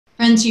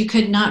Friends, you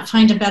could not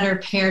find a better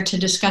pair to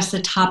discuss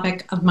the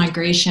topic of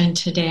migration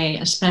today,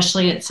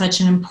 especially at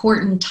such an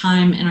important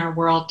time in our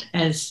world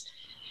as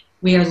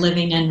we are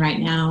living in right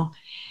now.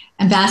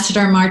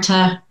 Ambassador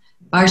Marta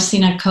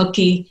Barcena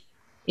Coqui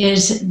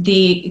is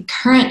the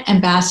current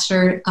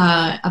ambassador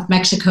of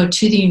Mexico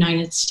to the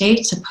United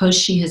States, a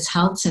post she has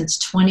held since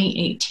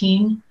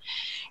 2018.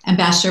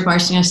 Ambassador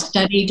Barcena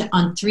studied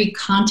on 3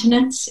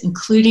 continents,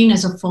 including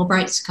as a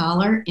Fulbright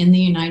scholar in the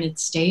United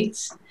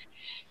States.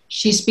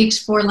 She speaks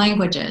 4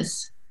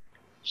 languages.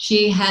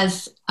 She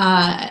has,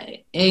 her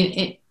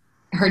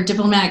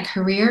diplomatic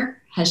career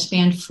has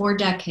spanned 4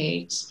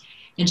 decades,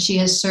 and she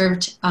has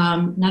served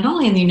not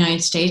only in the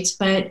United States,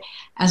 but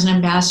as an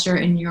ambassador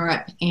in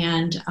Europe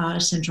and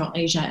Central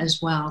Asia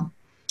as well.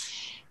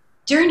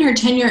 During her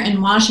tenure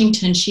in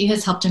Washington, she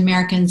has helped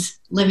Americans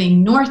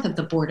living north of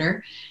the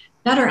border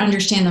better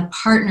understand the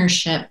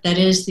partnership that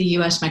is the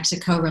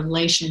U.S.-Mexico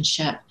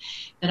relationship,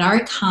 that our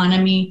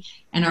economy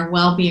and our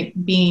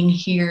well-being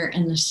here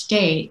in the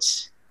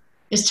States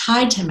is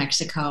tied to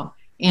Mexico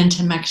and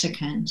to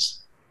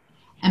Mexicans.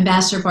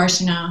 Ambassador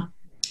Barcena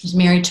is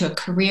married to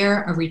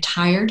a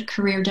retired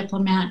career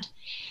diplomat,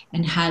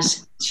 and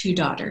has 2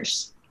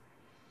 daughters.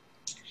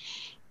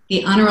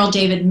 The Honorable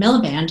David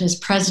Miliband is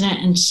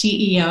president and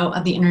CEO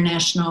of the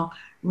International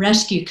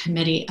Rescue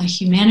Committee, a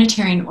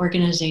humanitarian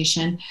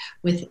organization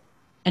with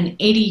an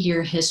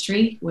 80-year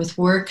history, with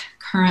work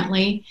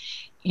currently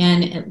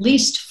in at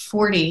least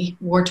 40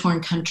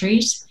 war-torn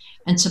countries,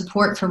 and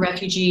support for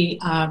refugee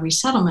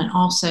resettlement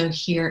also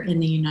here in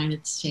the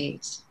United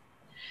States.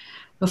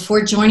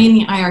 Before joining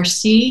the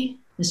IRC,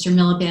 Mr.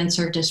 Miliband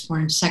served as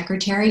Foreign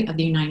Secretary of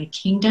the United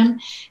Kingdom,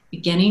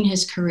 beginning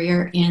his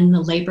career in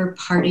the Labour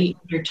Party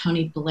under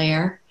Tony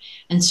Blair,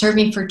 and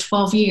serving for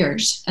 12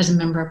 years as a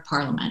Member of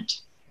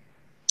Parliament.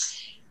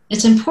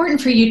 It's important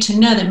for you to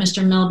know that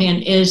Mr.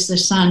 Miliband is the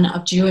son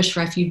of Jewish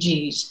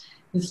refugees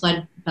who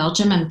fled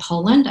Belgium and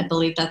Poland, I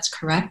believe that's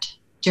correct,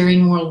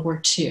 during World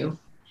War II.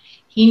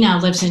 He now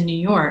lives in New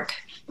York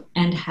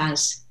and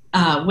has,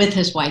 with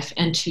his wife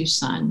and 2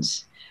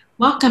 sons.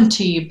 Welcome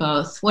to you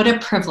both. What a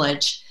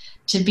privilege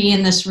to be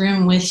in this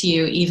room with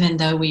you, even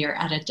though we are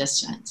at a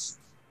distance.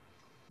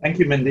 Thank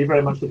you, Mindy.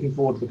 Very much looking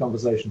forward to the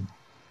conversation.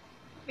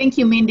 Thank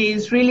you, Mindy.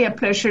 It's really a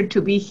pleasure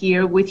to be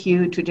here with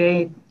you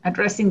today,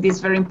 addressing this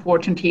very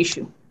important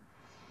issue.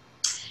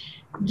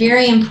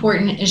 Very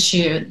important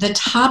issue. The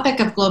topic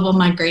of global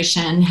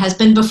migration has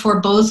been before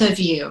both of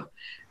you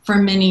for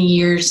many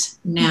years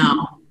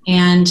now.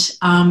 And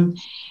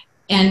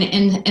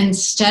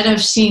instead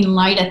of seeing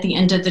light at the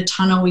end of the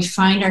tunnel, we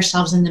find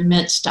ourselves in the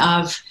midst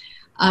of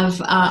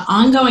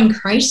ongoing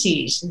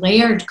crises,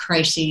 layered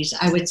crises,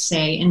 I would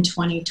say, in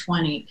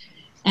 2020.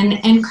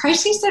 And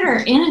crises that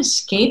are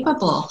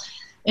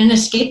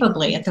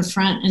inescapably at the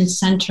front and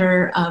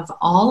center of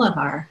all of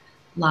our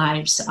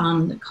lives.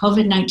 The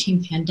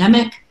COVID-19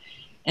 pandemic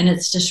and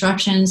its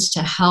disruptions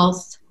to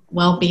health,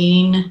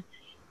 well-being,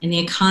 and the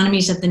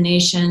economies of the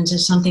nations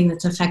is something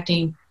that's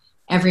affecting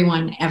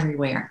everyone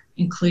everywhere,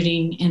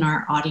 including in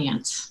our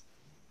audience.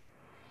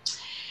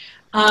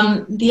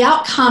 The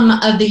outcome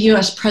of the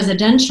U.S.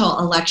 presidential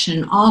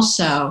election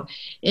also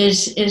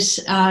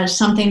is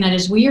something that,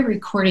 as we are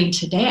recording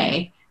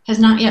today, has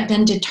not yet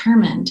been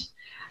determined.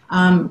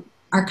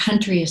 Our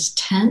country is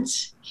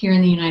tense here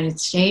in the United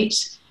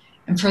States,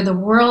 and for the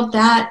world,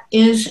 that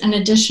is an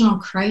additional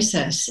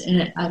crisis,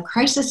 a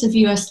crisis of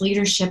U.S.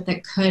 leadership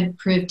that could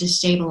prove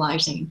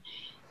destabilizing.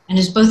 And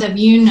as both of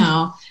you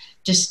know,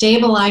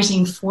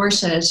 destabilizing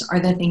forces are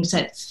the things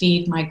that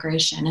feed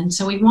migration. And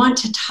so we want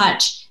to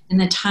touch, in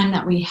the time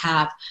that we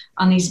have,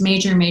 on these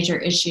major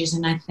issues,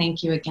 and I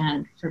thank you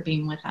again for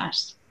being with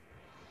us.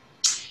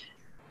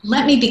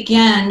 Let me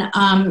begin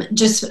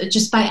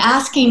just by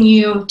asking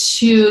you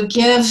to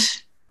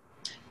give,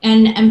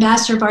 and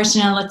Ambassador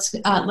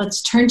Barcena,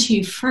 let's turn to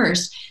you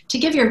first, to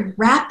give your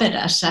rapid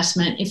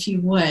assessment, if you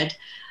would,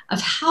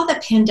 of how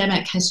the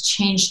pandemic has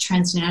changed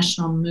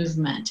transnational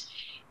movement.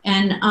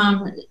 And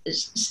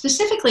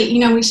specifically, you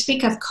know, we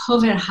speak of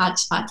COVID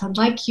hotspots. I'd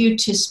like you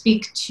to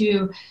speak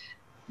to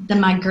the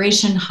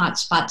migration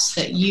hotspots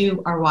that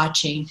you are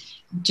watching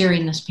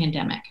during this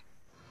pandemic.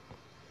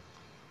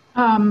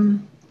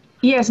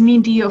 Yes,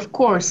 Mindy, of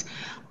course.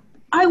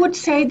 I would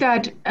say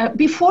that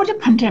before the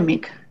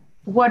pandemic,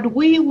 what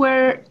we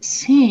were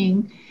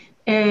seeing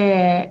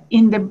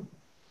in the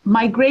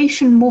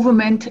migration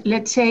movement,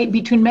 let's say,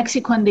 between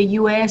Mexico and the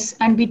US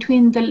and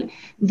between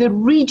the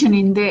region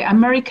in the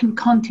American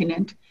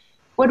continent,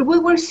 what we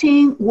were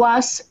seeing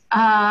was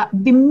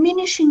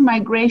diminishing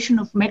migration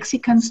of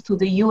Mexicans to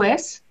the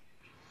US,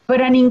 but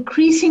an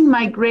increasing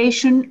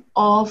migration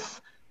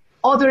of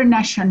other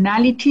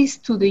nationalities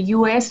to the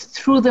US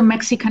through the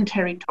Mexican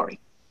territory.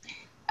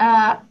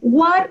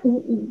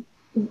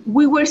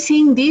 We were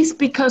seeing this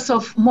because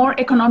of more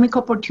economic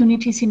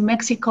opportunities in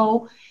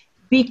Mexico,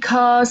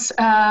 because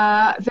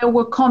there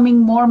were coming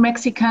more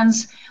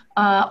Mexicans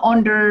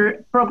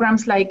under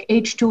programs like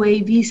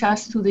H-2A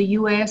visas to the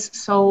US,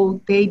 so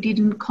they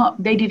didn't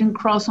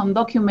cross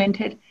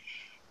undocumented.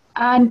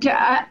 And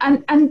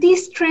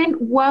this trend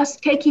was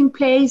taking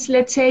place,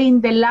 let's say,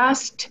 in the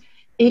last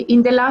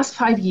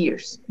 5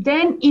 years.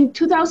 Then in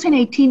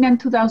 2018 and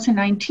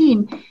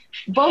 2019,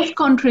 both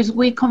countries,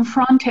 we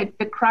confronted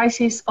the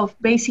crisis of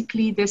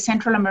basically the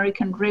Central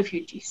American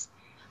refugees.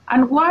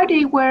 And why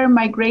they were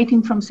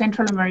migrating from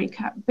Central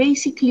America?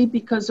 Basically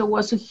because there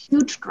was a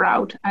huge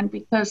drought and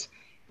because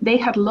they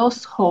had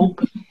lost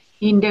hope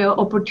in the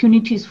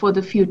opportunities for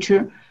the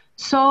future.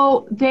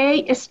 So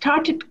they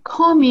started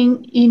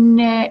coming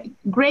in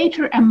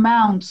greater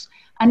amounts,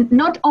 and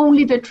not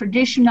only the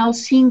traditional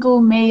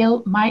single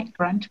male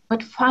migrant,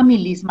 but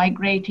families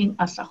migrating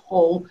as a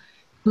whole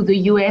to the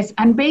US,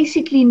 and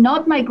basically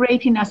not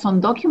migrating as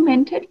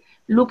undocumented,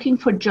 looking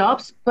for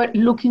jobs, but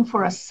looking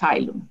for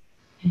asylum.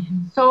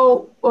 Mm-hmm.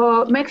 So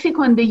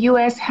Mexico and the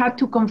US had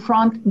to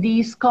confront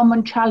this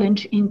common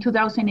challenge in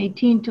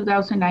 2018,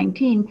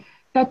 2019,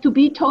 that, to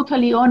be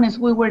totally honest,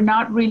 we were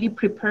not really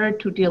prepared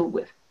to deal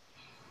with.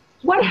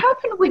 What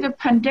happened with the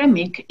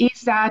pandemic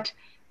is that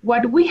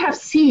what we have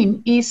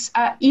seen is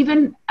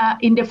even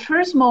in the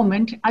first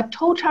moment, a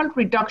total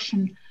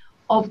reduction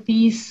of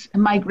these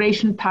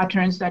migration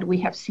patterns that we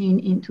have seen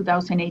in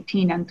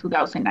 2018 and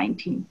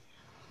 2019.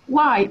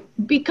 Why?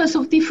 Because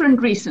of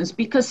different reasons.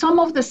 Because some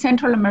of the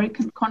Central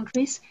American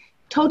countries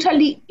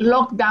totally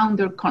locked down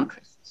their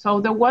countries.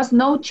 So there was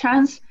no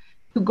chance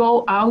to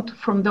go out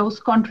from those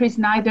countries,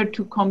 neither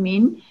to come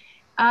in.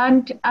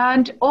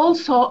 And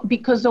also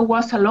because there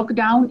was a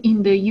lockdown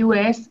in the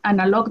US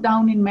and a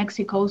lockdown in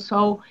Mexico,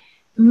 so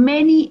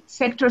many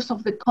sectors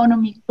of the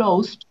economy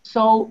closed.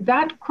 So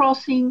that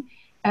crossing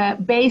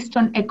based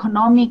on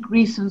economic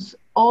reasons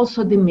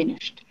also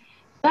diminished.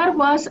 That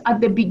was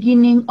at the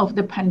beginning of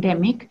the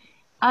pandemic,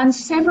 and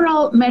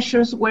several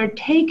measures were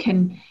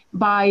taken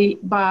by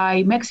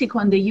Mexico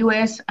and the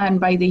US and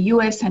by the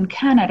US and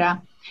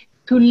Canada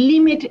to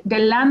limit the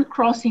land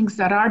crossings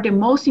that are the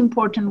most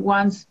important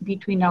ones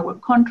between our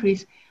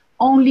countries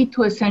only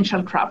to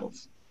essential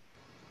travels.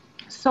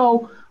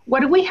 So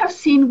what we have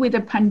seen with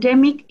the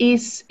pandemic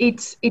is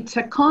it's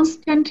a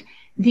constant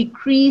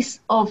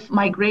decrease of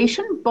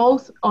migration,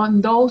 both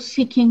on those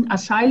seeking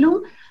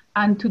asylum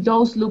and to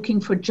those looking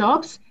for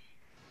jobs.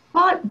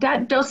 But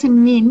that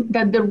doesn't mean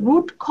that the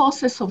root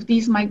causes of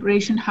this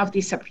migration have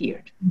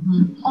disappeared.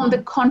 Mm-hmm. On the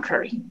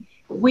contrary,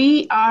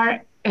 we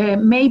are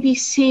maybe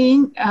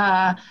seeing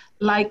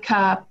like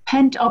a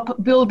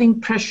pent-up building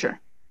pressure.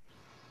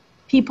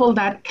 People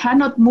that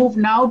cannot move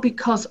now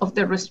because of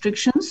the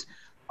restrictions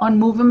on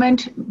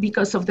movement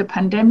because of the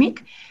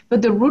pandemic,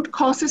 but the root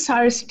causes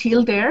are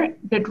still there.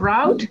 The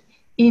drought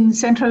in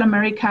Central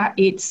America,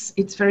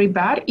 it's very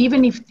bad.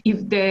 Even if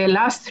the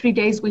last 3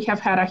 days we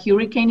have had a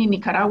hurricane in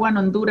Nicaragua and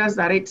Honduras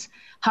that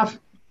have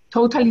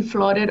totally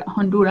flooded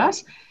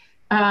Honduras.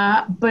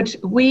 But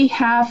we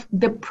have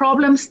the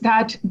problems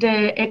that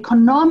the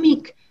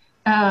economic,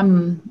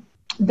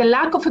 the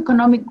lack of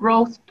economic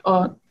growth,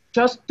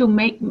 just to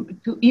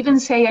even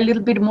say a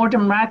little bit more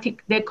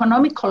dramatic, the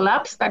economic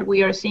collapse that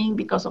we are seeing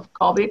because of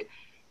COVID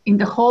in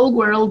the whole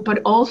world,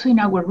 but also in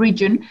our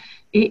region.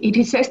 It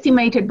is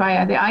estimated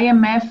by the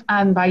IMF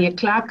and by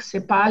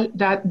CEPAL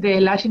that the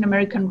Latin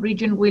American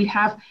region will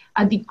have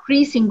a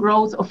decrease in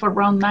growth of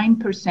around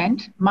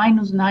 9%,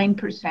 minus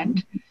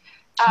 9%.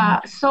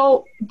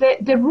 So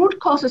the root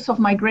causes of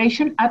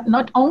migration are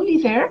not only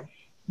there,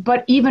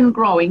 but even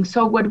growing.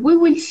 So what we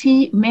will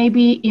see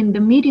maybe in the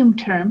medium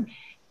term,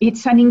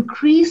 it's an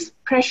increased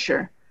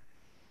pressure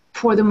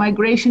for the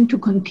migration to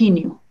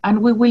continue.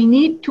 And we will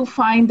need to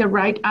find the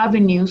right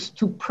avenues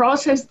to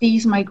process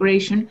these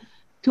migration,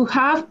 to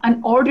have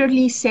an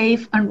orderly,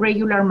 safe, and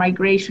regular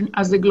migration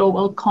as the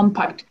Global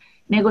Compact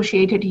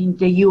negotiated in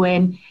the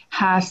UN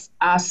has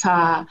as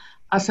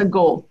a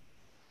goal.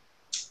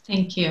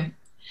 Thank you.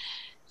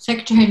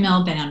 Secretary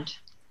Miliband,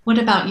 what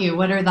about you?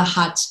 What are the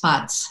hot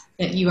spots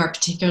that you are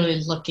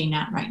particularly looking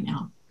at right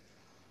now?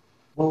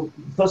 Well,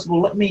 first of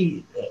all, let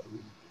me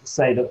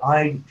say that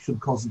I should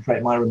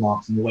concentrate my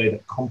remarks in a way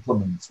that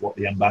complements what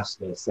the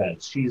ambassador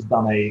says. She's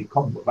done I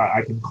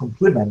can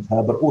compliment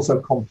her, but also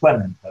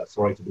complement her,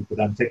 sorry to be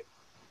pedantic.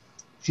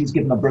 She's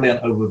given a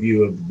brilliant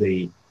overview of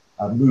the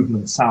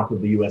movement south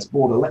of the US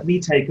border. Let me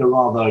take a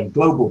rather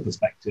global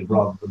perspective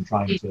rather than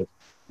trying to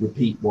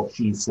repeat what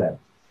she said.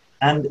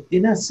 And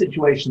in a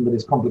situation that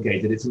is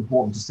complicated, it's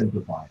important to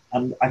simplify.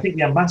 And I think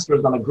the ambassador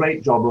has done a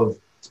great job of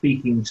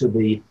speaking to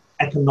the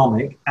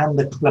economic and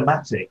the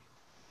climatic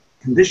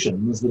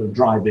conditions that are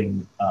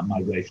driving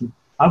migration.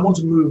 I want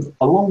to move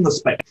along the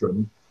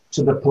spectrum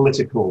to the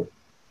political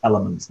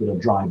elements that are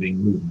driving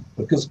movement,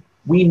 because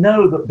we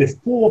know that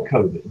before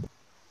COVID,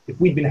 if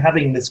we'd been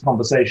having this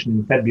conversation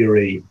in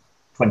February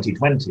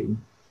 2020,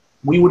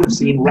 we would have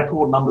seen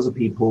record numbers of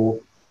people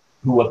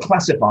who were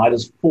classified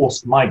as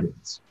forced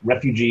migrants,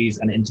 refugees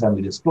and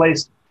internally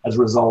displaced as a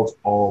result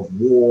of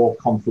war,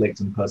 conflict,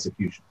 and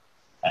persecution.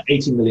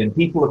 80 million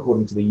people,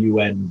 according to the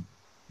UN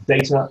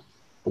data,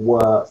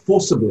 were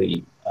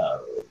forcibly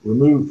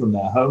removed from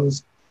their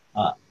homes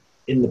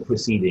in the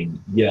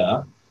preceding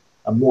year.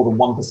 more than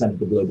 1% of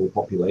the global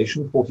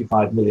population,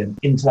 45 million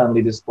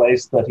internally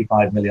displaced,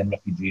 35 million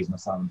refugees and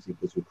asylum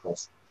seekers who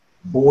cross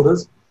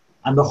borders.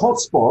 And the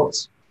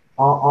hotspots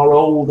are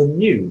old and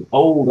new.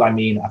 Old, I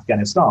mean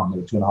Afghanistan. There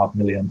were 2.5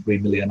 million, 3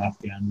 million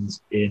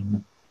Afghans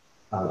in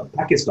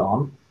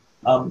Pakistan,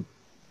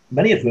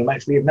 many of whom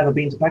actually have never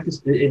been to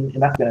Pakistan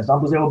in Afghanistan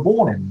because they were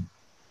born in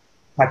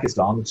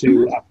Pakistan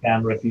to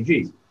Afghan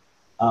refugees.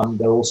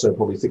 There are also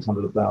probably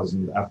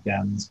 600,000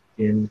 Afghans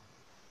in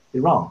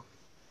Iran.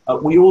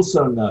 We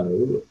also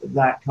know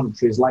that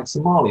countries like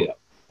Somalia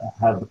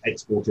have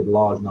exported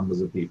large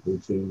numbers of people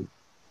to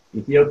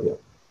Ethiopia.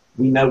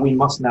 We know we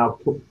must now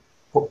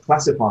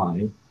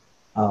classify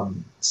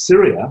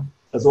Syria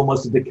as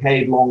almost a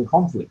decade-long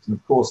conflict. And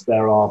of course,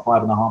 there are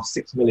 5.5,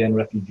 6 million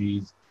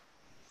refugees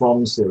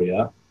from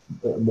Syria,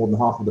 more than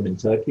half of them in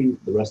Turkey,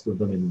 the rest of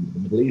them in the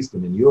Middle East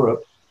and in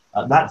Europe.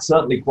 That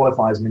certainly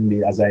qualifies,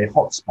 Mindy, as a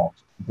hotspot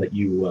that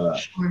you were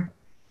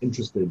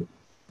interested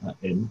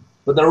in.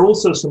 But there are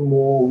also some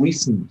more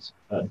recent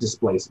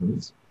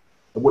displacements,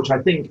 which I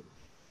think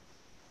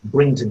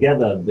bring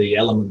together the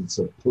elements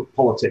of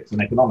politics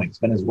and economics.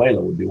 Venezuela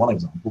would be one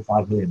example.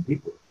 5 million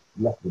people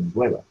left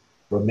Venezuela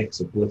for a mix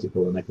of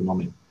political and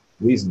economic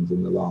reasons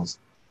in the last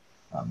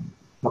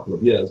couple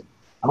of years.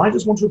 And I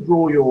just want to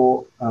draw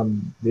your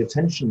the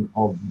attention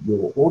of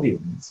your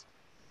audience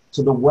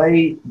to the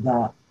way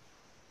that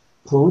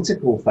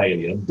political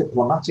failure,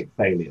 diplomatic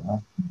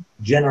failure,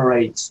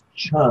 generates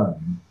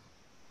churn,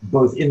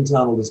 both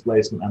internal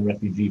displacement and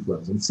refugee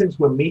flows. And since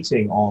we're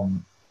meeting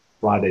on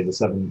Friday, the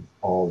 7th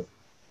of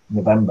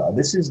November,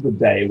 this is the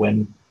day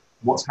when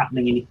what's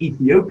happening in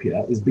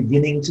Ethiopia is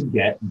beginning to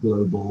get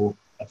global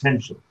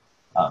attention.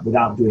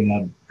 Without doing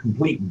a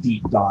complete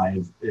deep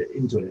dive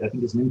into it, I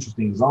think it's an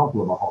interesting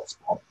example of a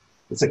hotspot.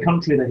 It's a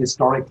country that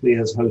historically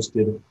has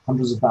hosted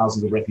hundreds of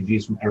thousands of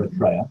refugees from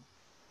Eritrea.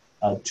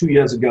 2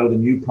 years ago, the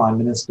new prime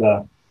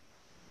minister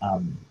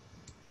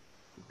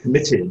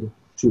committed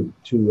to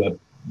a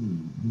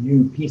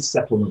new peace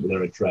settlement with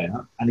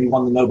Eritrea, and he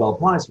won the Nobel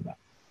Prize for that.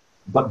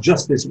 But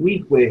just this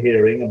week, we're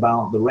hearing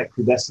about the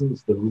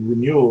recrudescence, the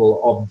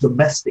renewal of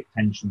domestic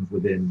tensions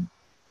within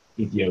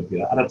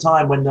Ethiopia at a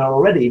time when there are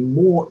already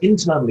more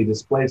internally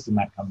displaced in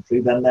that country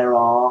than there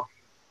are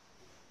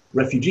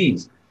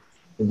refugees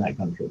in that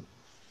country.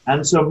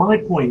 And so my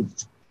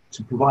point,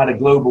 to provide a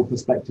global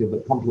perspective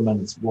that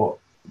complements what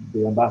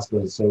the ambassador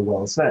has so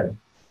well said,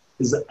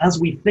 is that as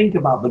we think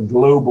about the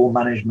global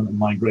management of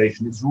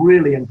migration, it's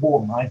really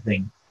important, I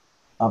think,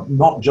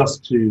 not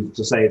just to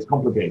say it's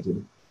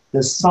complicated.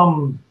 There's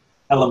some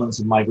elements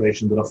of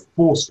migration that are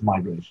forced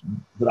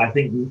migration that I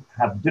think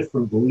have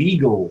different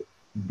legal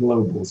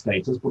global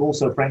status, but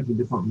also, frankly,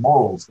 different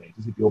moral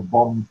status. If you're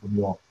bombed from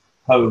your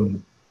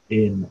home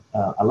in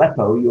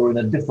Aleppo, you're in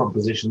a different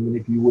position than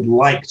if you would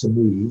like to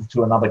move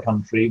to another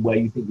country where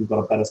you think you've got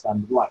a better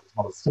standard of life. It's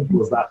not as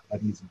simple as that. I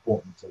think it's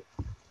important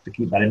to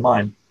keep that in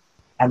mind.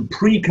 And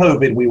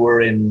pre-COVID, we were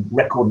in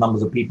record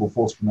numbers of people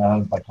forced from their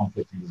homes by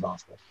conflict and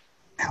disaster.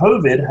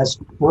 COVID has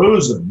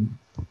frozen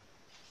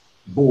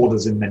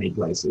borders in many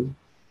places,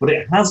 but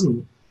it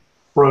hasn't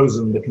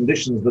frozen the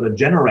conditions that are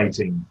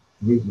generating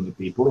movement of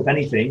people. If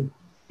anything,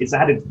 it's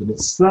added to them.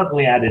 It's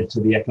certainly added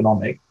to the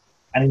economic.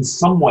 And in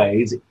some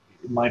ways,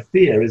 my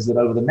fear is that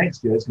over the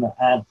next year, it's going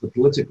to add to the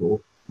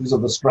political because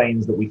of the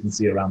strains that we can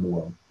see around the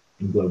world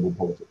in global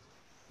politics.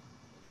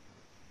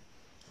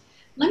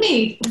 Let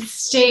me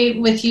stay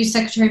with you,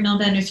 Secretary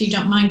Miliband, if you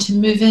don't mind, to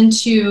move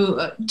into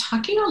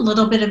talking a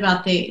little bit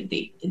about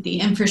the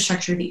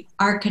infrastructure, the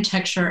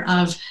architecture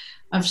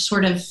of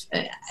sort of,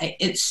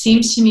 it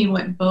seems to me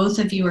what both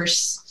of you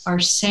are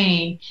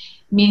saying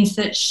means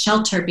that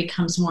shelter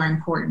becomes more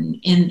important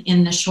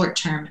in the short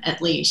term,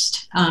 at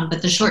least.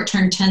 But the short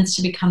term tends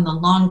to become the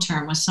long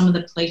term with some of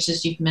the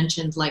places you've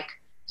mentioned, like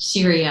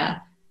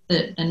Syria,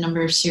 the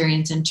number of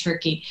Syrians in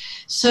Turkey.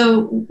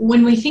 So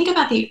when we think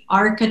about the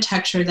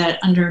architecture that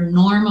under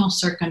normal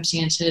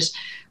circumstances,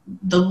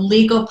 the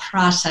legal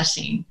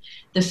processing,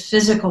 the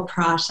physical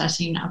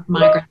processing of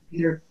migrants,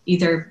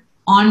 either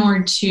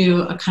onward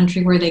to a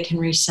country where they can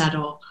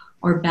resettle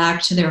or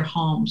back to their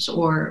homes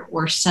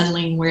or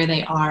settling where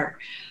they are.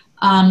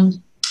 How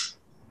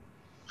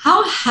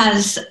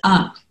has,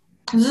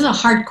 this is a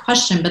hard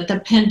question, but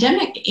the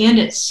pandemic and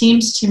it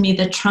seems to me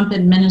the Trump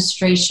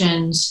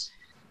administration's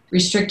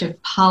restrictive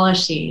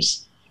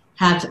policies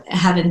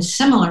have in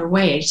similar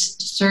ways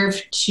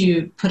served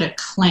to put a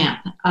clamp,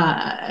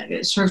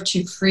 served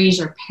to freeze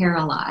or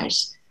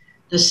paralyze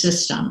the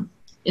system.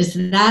 Is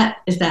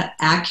that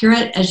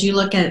accurate as you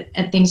look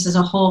at things as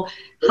a whole?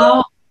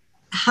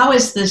 How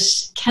is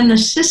this, can the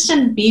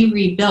system be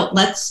rebuilt?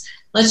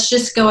 Let's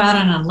just go out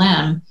on a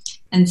limb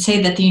and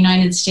say that the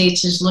United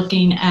States is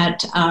looking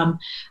at a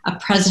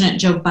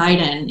President Joe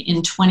Biden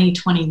in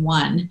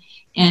 2021,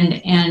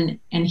 and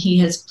he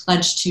has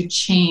pledged to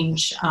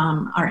change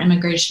our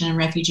immigration and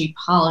refugee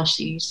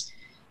policies.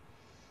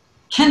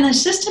 Can the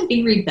system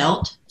be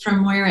rebuilt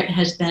from where it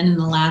has been in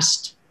the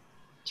last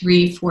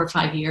 3, 4,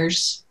 5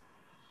 years?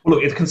 Well,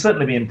 look, it can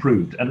certainly be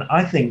improved. And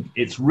I think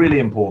it's really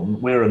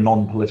important. We're a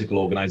non-political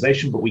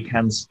organization, but we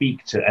can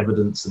speak to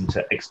evidence and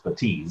to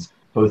expertise,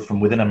 both from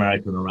within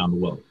America and around the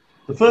world.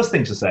 The first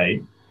thing to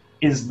say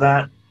is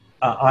that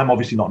I'm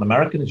obviously not an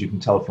American, as you can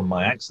tell from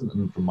my accent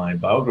and from my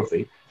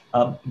biography.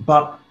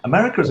 But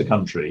America is a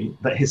country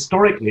that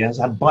historically has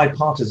had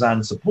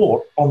bipartisan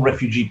support on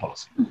refugee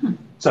policy. Mm-hmm.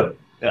 So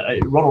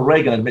Ronald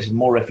Reagan admitted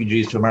more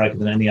refugees to America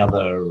than any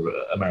other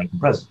American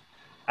president.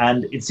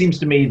 And it seems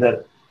to me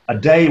that a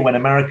day when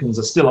Americans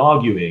are still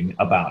arguing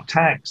about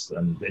tax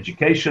and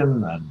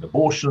education and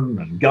abortion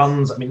and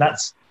guns, I mean,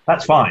 that's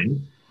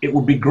fine. It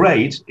would be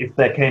great if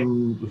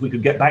we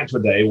could get back to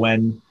a day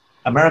when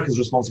America's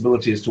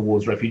responsibilities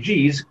towards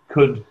refugees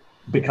could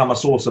become a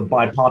source of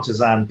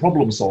bipartisan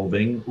problem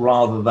solving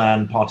rather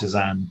than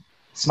partisan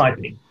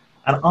sniping.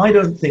 And I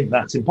don't think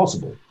that's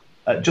impossible.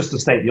 Just to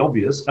state the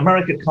obvious,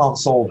 America can't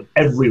solve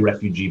every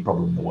refugee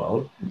problem in the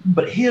world,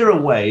 but here are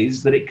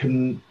ways that it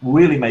can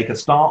really make a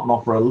start and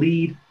offer a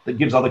lead that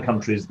gives other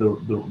countries the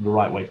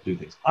right way to do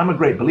things. I'm a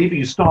great believer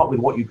you start with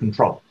what you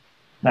control.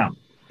 Now,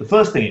 the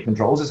first thing it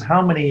controls is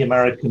how many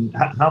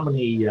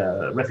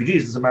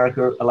refugees does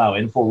America allow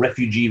in for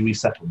refugee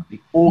resettlement,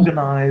 the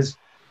organized,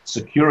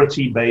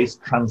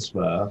 security-based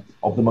transfer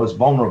of the most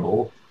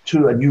vulnerable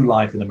to a new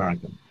life in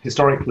America.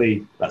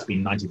 Historically, that's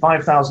been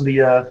 95,000 a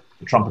year.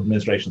 The Trump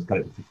administration has cut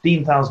it to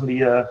 15,000 a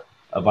year.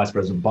 Vice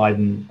President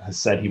Biden has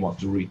said he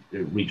wants to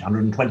reach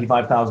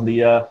 125,000 a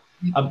year.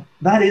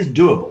 That is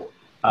doable.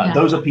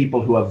 Those are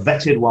people who are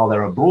vetted while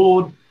they're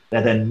abroad.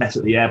 They're then met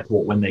at the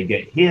airport when they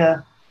get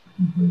here.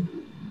 Mm-hmm.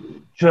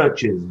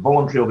 Churches,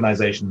 voluntary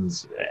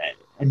organizations,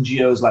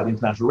 NGOs like the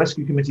International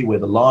Rescue Committee, we're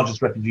the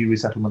largest refugee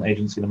resettlement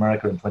agency in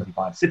America in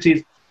 25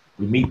 cities.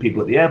 We meet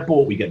people at the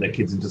airport, we get their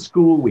kids into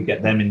school, we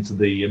get them into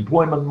the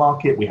employment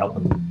market, we help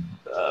them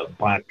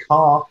buy a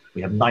car.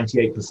 We have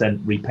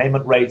 98%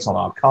 repayment rates on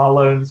our car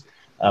loans.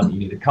 You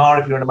need a car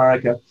if you're in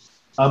America.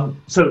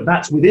 So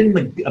that's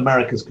within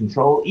America's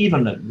control.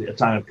 Even at the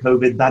time of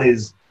COVID, that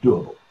is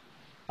doable.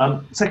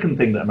 Second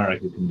thing that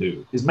America can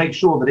do is make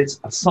sure that its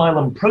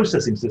asylum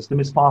processing system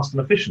is fast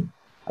and efficient.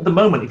 At the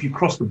moment, if you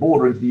cross the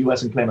border into the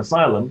US and claim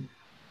asylum,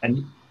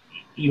 and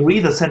you're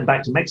either sent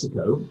back to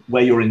Mexico,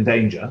 where you're in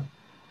danger,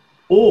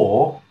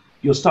 or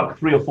you're stuck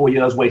 3 or 4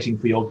 years waiting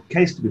for your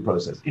case to be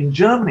processed. In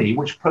Germany,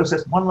 which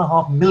processed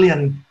 1.5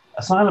 million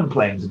asylum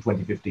claims in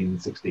 2015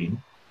 and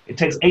 16, it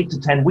takes 8 to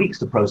 10 weeks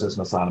to process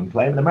an asylum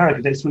claim. In America,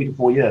 it takes 3 to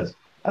 4 years.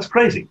 That's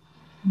crazy.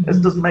 Mm-hmm. This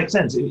doesn't make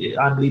sense.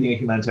 I'm leading a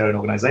humanitarian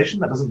organization.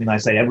 That doesn't mean I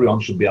say everyone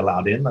should be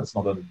allowed in. That's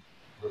not a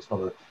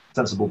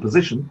sensible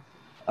position.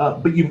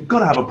 But you've got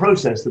to have a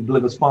process that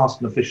delivers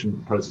fast and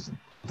efficient processing.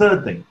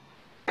 Third thing,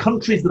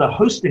 countries that are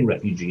hosting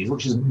refugees,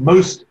 which is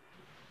mostly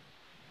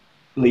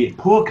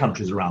poor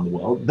countries around the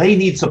world, they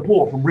need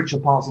support from richer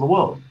parts of the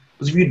world.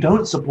 Because if you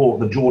don't support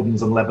the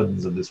Jordans and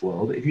Lebanons of this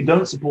world, if you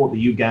don't support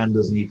the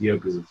Ugandas and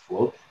Ethiopias of this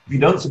world, if you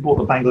don't support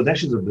the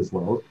Bangladeshis of this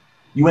world,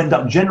 you end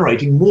up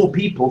generating more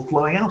people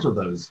flowing out of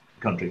those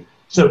countries.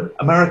 So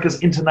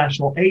America's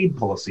international aid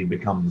policy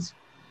becomes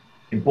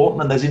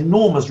important, and there's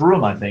enormous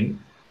room, I think,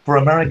 for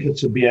America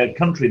to be a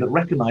country that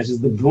recognizes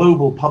the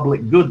global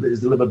public good that is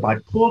delivered by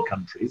poor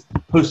countries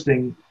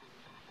hosting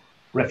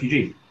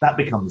refugees. That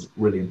becomes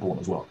really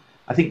important as well.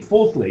 I think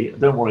fourthly,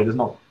 don't worry, there's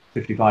not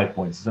 55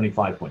 points, there's only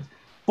 5 points.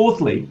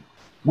 Fourthly,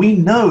 we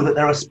know that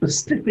there are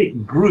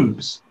specific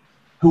groups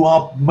who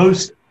are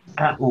most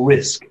at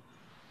risk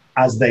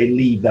as they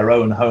leave their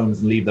own homes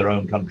and leave their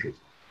own countries.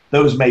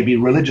 Those may be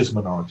religious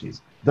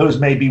minorities. Those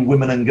may be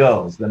women and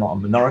girls. They're not a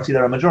minority,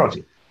 they're a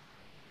majority.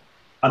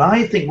 And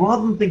I think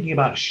rather than thinking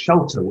about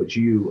shelter,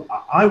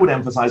 I would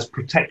emphasize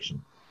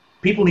protection.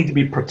 People need to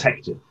be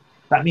protected.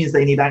 That means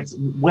they need access.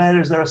 Where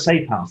is there a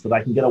safe house that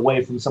I can get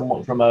away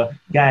from a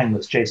gang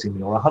that's chasing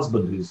me or a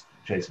husband who's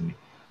chasing me?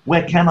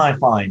 Where can I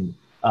find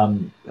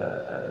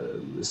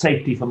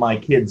safety for my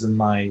kids and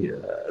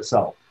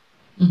myself?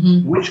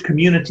 Mm-hmm. Which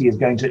community is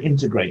going to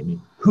integrate me?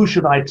 Who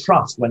should I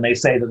trust when they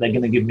say that they're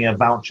going to give me a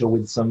voucher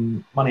with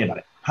some money about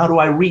it? How do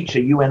I reach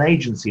a UN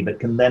agency that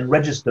can then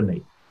register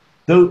me?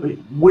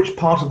 Which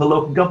part of the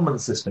local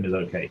government system is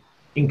okay?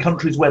 In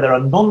countries where there are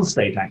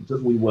non-state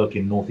actors, we work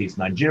in northeast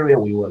Nigeria,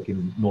 we work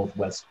in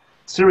northwest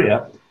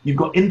Syria, you've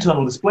got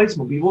internal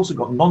displacement, but you've also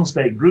got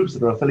non-state groups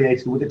that are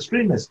affiliated with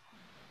extremist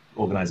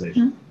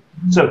organizations.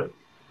 Mm-hmm. So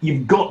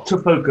you've got to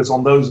focus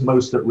on those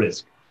most at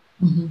risk,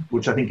 mm-hmm.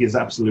 which I think is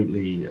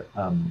absolutely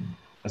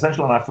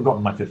essential. And I've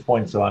forgotten my 5th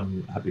point, so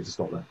I'm happy to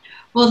stop there.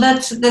 Well,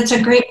 that's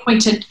a great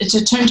point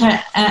to turn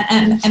to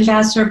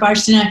Ambassador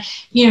Barcena.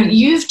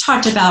 You've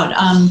talked about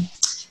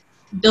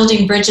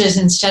building bridges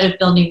instead of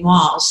building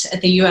walls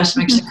at the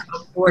U.S.-Mexico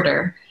mm-hmm.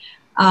 border.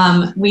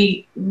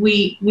 We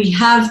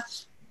have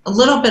a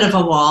little bit of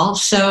a wall.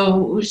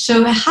 So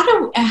how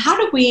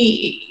do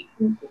we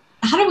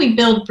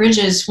build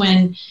bridges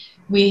when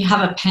we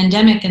have a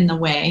pandemic in the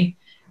way,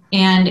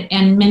 and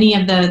many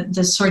of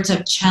the sorts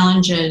of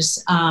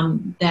challenges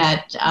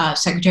that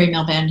Secretary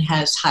Miliband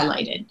has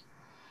highlighted?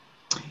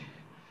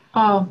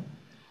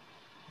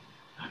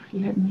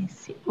 Let me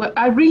see. Well,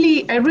 I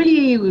really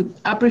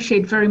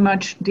appreciate very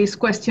much this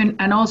question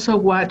and also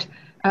what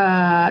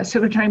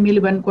Secretary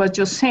Miliband was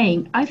just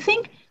saying. I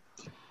think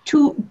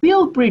to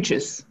build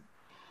bridges,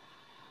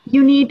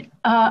 you need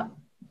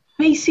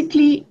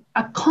basically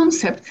a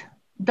concept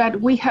that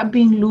we have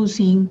been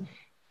losing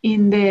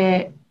in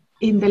the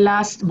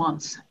last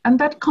months, and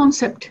that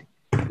concept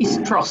is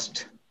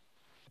trust.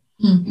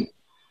 Mm.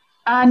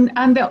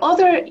 And the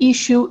other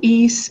issue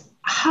is,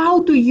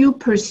 how do you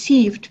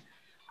perceive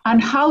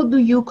and how do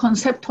you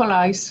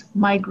conceptualize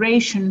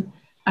migration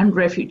and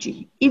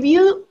refugee? If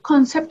you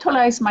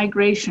conceptualize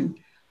migration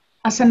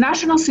as a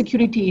national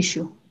security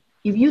issue,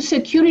 if you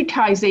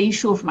securitize the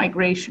issue of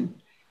migration,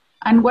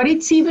 and what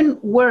it's even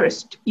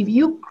worse, if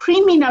you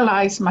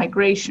criminalize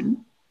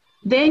migration,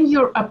 then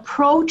your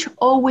approach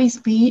always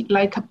be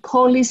like a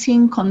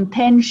policing,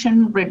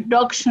 contention,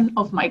 reduction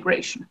of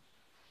migration.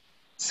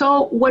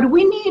 So what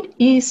we need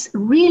is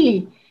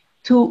really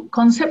to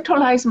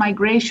conceptualize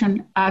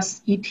migration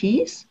as it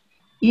is.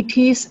 It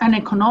is an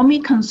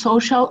economic and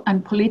social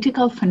and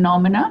political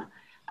phenomena.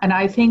 And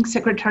I think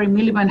Secretary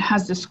Miliband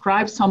has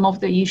described some of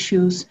the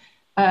issues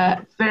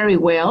very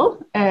well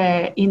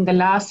in the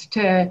last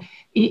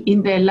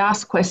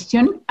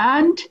question.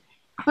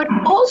 But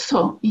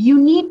also you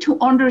need to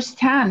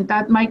understand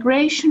that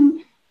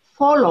migration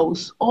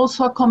follows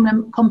also a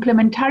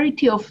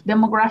complementarity of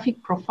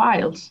demographic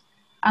profiles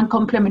and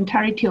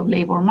complementarity of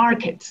labor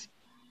markets.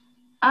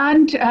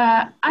 And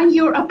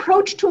your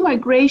approach to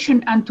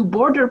migration and to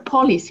border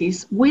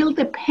policies will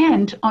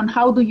depend on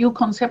how do you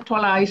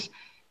conceptualize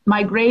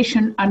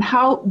migration and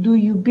how do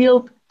you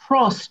build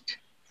trust.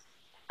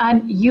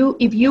 And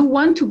if you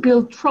want to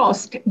build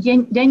trust,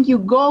 then you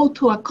go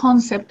to a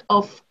concept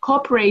of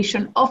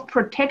cooperation, of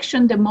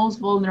protection the most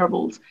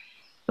vulnerable.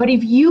 But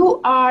if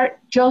you are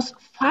just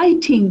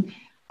fighting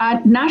a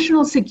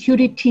national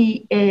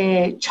security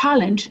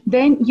challenge,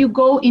 then you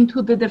go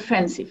into the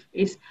defensive.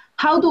 Is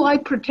how do I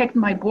protect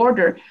my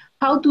border?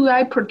 How do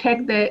I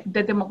protect the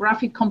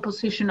demographic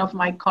composition of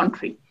my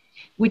country?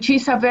 Which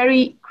is a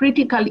very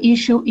critical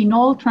issue in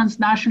all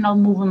transnational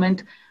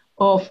movement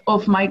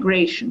of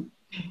migration.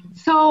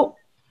 So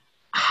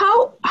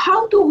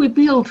how do we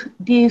build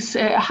this?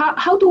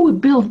 How do we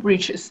build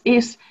bridges?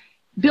 Is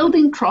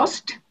building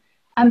trust,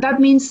 and that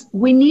means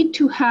we need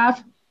to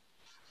have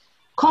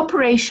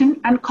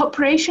cooperation, and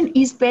cooperation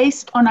is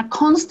based on a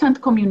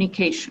constant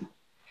communication.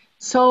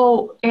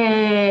 So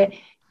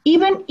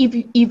even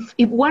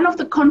if one of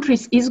the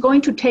countries is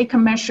going to take a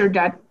measure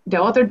that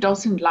the other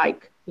doesn't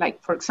like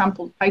for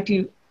example,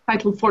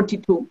 Title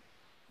 42,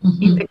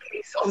 mm-hmm. in the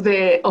case of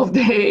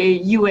the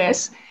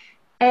US,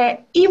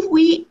 if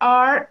we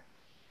are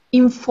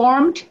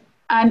informed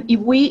and if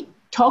we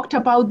talked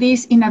about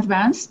this in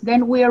advance,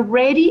 then we are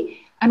ready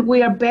and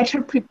we are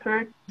better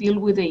prepared to deal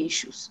with the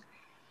issues.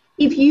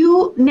 If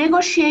you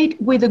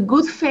negotiate with a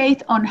good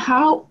faith on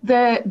how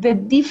the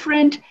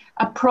different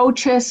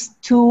approaches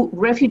to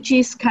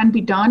refugees can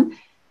be done,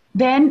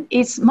 then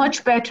it's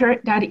much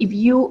better that if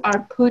you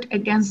are put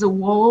against the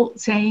wall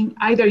saying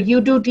either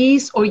you do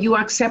this or you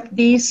accept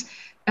this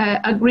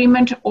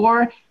agreement,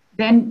 or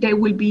then there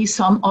will be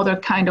some other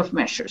kind of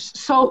measures.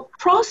 So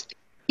trust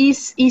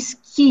is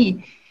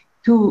key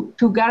to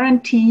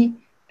guarantee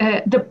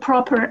the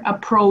proper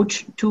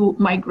approach to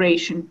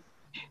migration.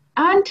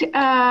 And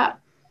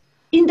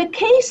in the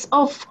case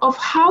of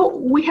how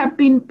we have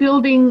been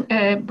building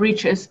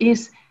bridges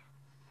is,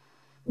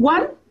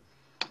 one,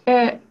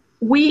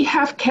 we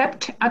have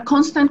kept a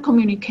constant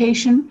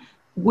communication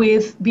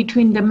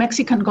between the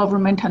Mexican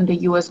government and the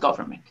US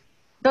government.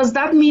 Does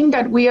that mean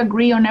that we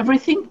agree on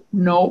everything?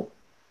 No.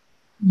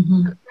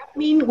 Mm-hmm. Does that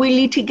mean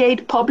we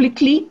litigate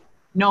publicly?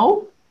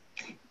 No.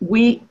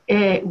 We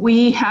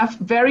have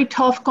very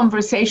tough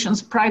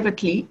conversations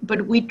privately,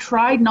 but we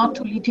try not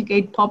to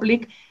litigate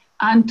public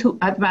and to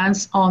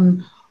advance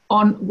on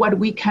what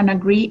we can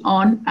agree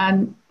on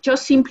and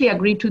just simply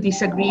agree to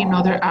disagree in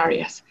other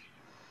areas.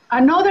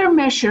 Another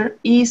measure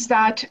is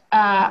that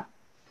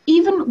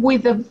even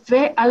with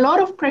a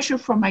lot of pressure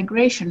for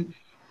migration,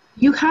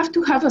 you have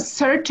to have a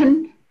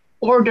certain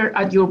order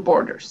at your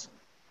borders.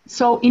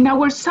 So in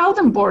our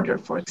southern border,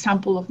 for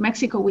example, of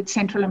Mexico with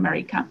Central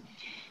America,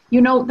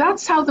 that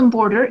southern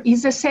border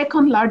is the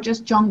second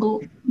largest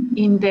jungle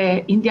in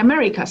the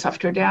Americas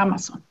after the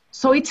Amazon.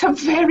 So it's a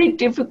very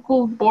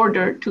difficult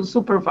border to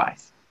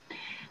supervise.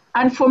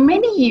 And for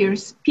many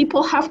years,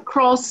 people have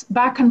crossed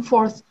back and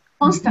forth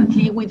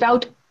constantly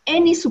without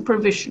any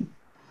supervision.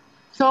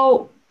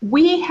 So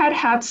we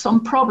had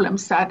some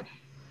problems that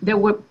there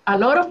were a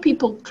lot of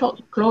people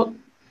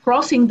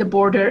crossing the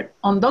border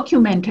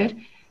undocumented,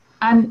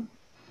 and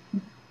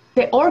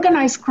the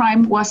organized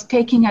crime was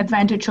taking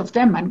advantage of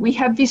them. And we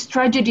had this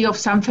tragedy of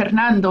San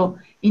Fernando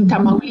in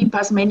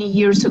Tamaulipas many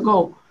years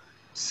ago.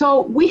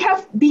 So we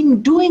have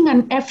been doing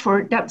an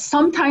effort that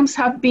sometimes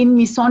have been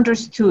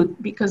misunderstood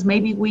because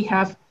maybe we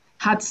have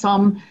had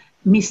some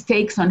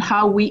mistakes on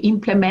how we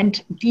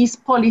implement this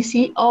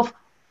policy of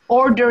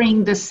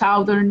ordering the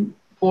southern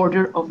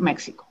border of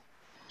Mexico,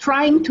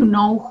 trying to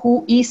know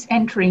who is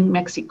entering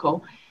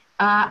Mexico,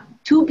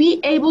 to be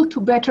able to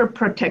better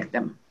protect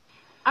them.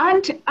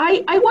 And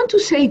I want to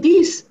say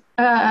this,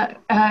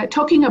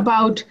 talking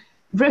about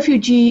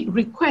refugee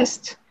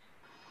requests.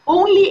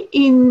 Only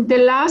in the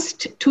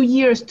last 2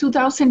 years,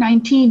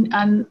 2019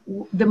 and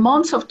the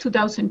months of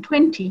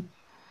 2020,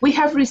 we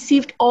have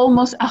received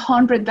almost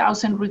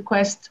 100,000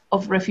 requests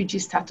of refugee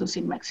status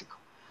in Mexico,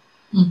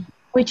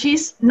 which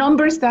is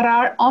numbers that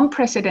are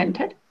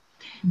unprecedented.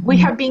 We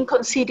have been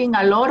conceding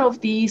a lot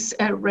of these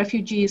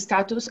refugee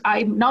status.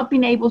 I've not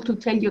been able to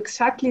tell you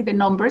exactly the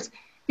numbers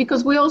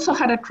because we also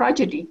had a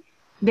tragedy.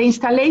 The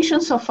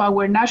installations of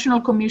our National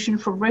Commission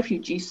for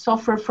Refugees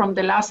suffered from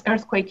the last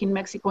earthquake in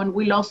Mexico, and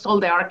we lost all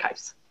the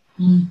archives.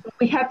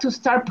 We had to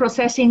start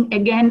processing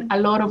again a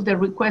lot of the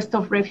requests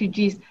of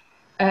refugees,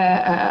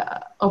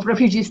 of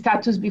refugee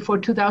status before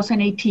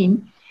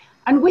 2018.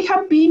 And we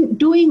have been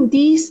doing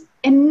this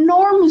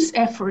enormous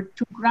effort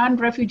to grant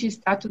refugee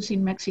status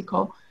in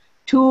Mexico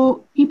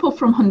to people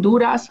from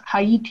Honduras,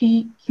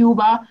 Haiti,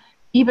 Cuba,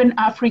 even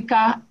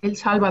Africa, El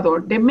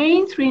Salvador. The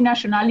main three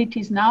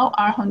nationalities now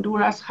are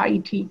Honduras,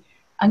 Haiti,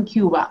 and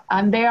Cuba,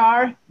 and they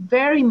are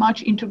very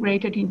much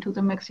integrated into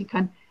the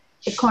Mexican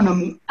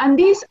economy. And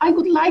this, I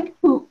would like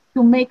to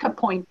make a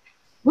point.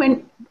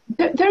 When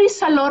there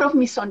is a lot of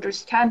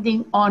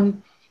misunderstanding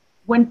on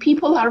when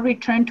people are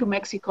returned to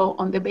Mexico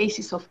on the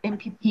basis of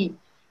MPP,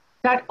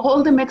 that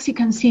all the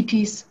Mexican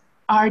cities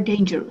are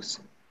dangerous.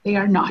 They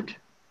are not.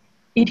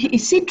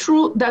 Is it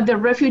true that the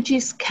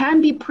refugees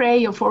can be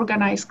prey of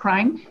organized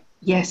crime?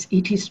 Yes,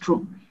 it is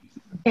true.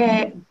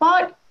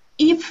 But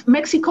if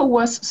Mexico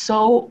was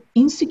so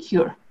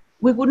insecure,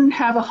 we wouldn't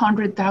have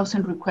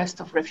 100,000 requests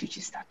of refugee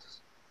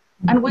status.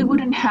 And we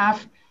wouldn't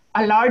have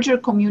a larger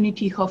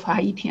community of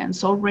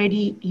Haitians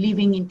already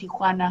living in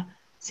Tijuana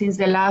since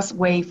the last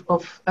wave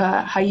of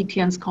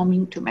Haitians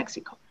coming to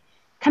Mexico.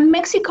 Can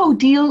Mexico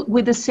deal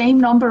with the same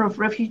number of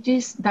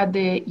refugees that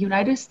the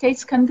United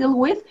States can deal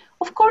with?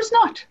 Of course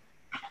not.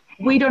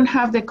 We don't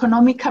have the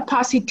economic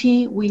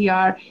capacity. We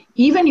are,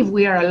 even if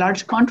we are a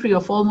large country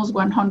of almost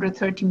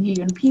 130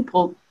 million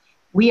people,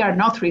 we are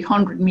not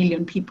 300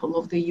 million people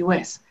of the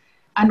US.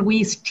 And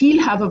we still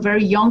have a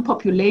very young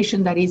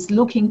population that is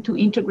looking to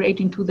integrate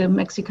into the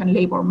Mexican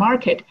labor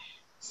market.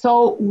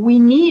 So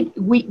we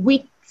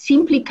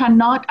simply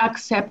cannot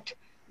accept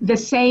the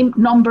same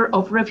number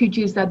of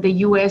refugees that the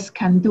US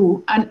can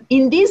do. And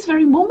in this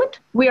very moment,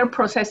 we are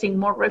processing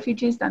more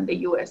refugees than the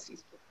US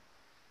is.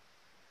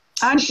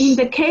 And in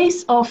the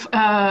case of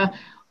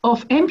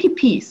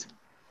MPPs,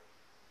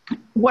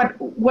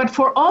 what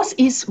for us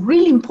is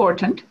really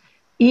important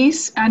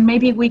is, and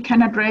maybe we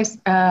can address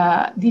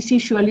this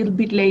issue a little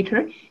bit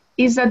later,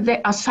 is that the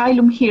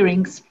asylum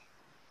hearings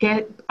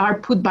are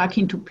put back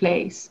into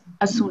place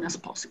as soon as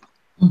possible.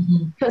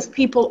 Because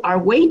people are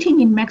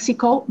waiting in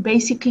Mexico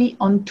basically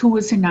on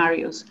two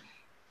scenarios.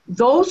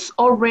 Those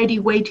already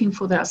waiting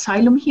for the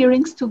asylum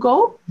hearings to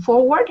go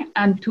forward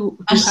and to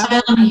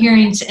asylum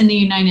hearings in the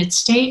United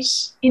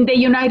States? In the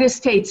United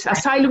States,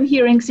 asylum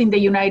hearings in the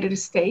United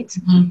States.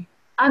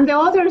 And the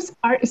others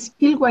are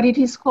still what it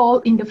is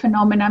called in the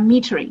phenomena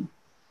metering,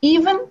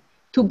 even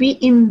to be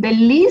in the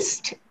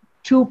list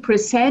to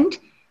present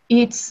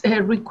its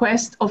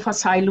request of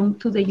asylum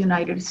to the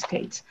United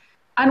States.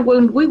 And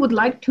what we would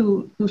like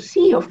to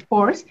see, of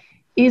course,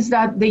 is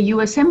that the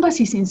US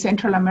embassies in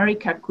Central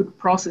America could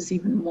process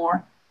even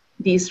more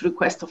these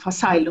requests of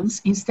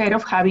asylums instead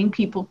of having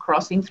people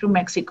crossing through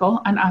Mexico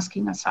and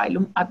asking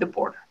asylum at the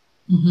border.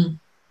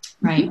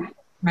 Right,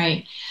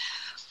 right.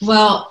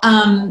 Well,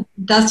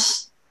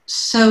 that's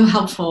so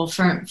helpful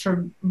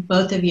for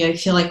both of you. I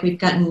feel like we've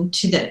gotten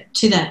to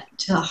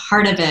the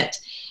heart of it.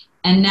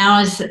 And now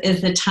is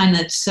the time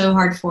that's so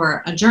hard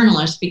for a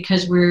journalist,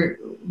 because we're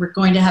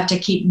going to have to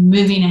keep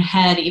moving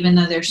ahead, even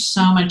though there's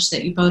so much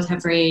that you both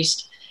have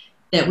raised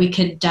that we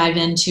could dive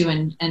into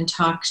and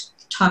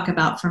talk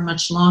about for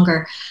much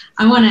longer.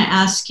 I want to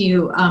ask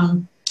you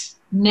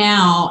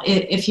now,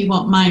 if you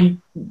won't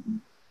mind,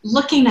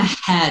 looking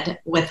ahead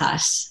with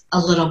us a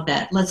little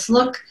bit. Let's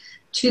look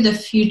to the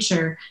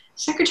future.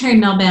 Secretary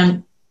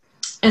Miliband,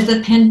 as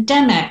the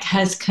pandemic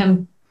has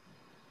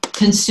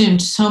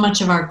consumed so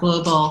much of our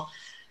global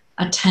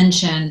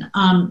attention,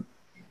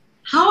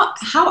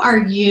 how are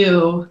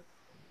you,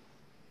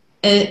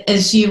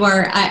 as you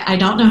are, I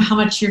don't know how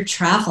much you're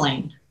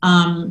traveling.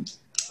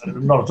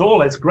 Not at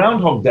all. It's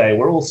Groundhog Day.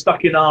 We're all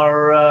stuck in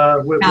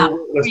our, we're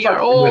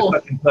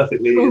stuck in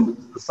perfectly,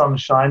 the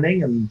sun's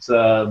shining and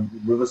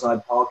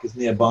Riverside Park is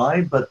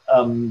nearby, but I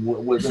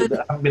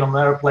haven't been on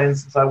an airplane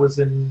since I was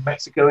in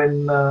Mexico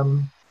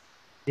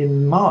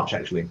in March,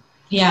 actually.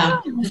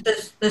 Yeah,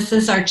 this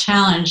is our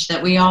challenge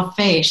that we all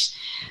face.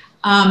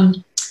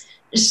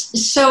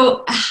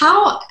 So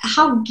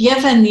how,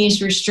 given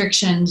these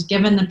restrictions,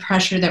 given the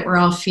pressure that we're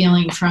all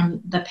feeling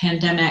from the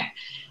pandemic,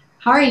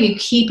 how are you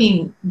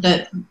keeping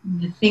the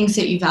things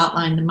that you've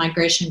outlined, the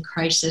migration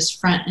crisis,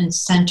 front and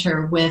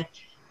center with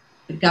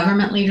the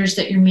government leaders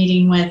that you're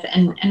meeting with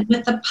and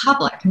with the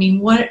public? I mean,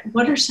 what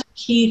are some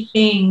key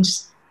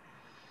things,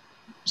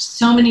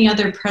 so many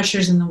other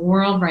pressures in the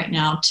world right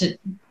now, to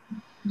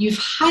you've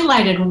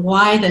highlighted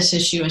why this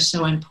issue is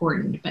so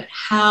important, but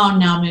how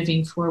now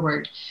moving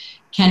forward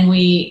can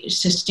we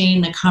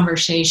sustain the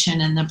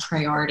conversation and the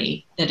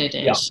priority that it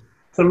is? Yeah.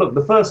 So look,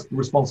 the first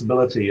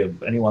responsibility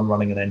of anyone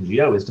running an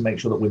NGO is to make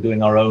sure that we're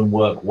doing our own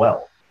work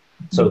well.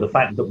 So the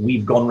fact that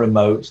we've gone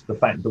remote, the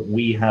fact that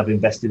we have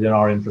invested in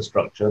our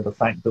infrastructure, the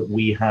fact that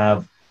we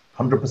have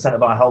 100%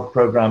 of our health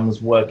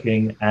programs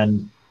working,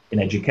 and in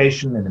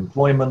education, in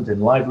employment, in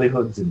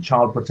livelihoods, in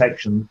child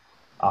protection,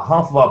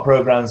 half of our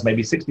programs,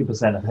 maybe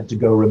 60%, have had to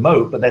go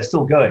remote, but they're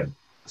still going.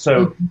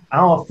 So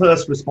our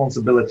first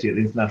responsibility at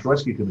the International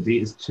Rescue Committee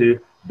is to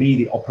be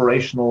the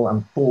operational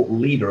and thought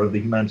leader of the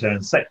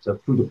humanitarian sector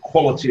through the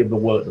quality of the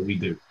work that we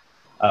do.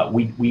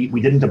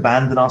 We didn't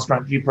abandon our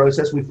strategy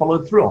process, we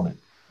followed through on it.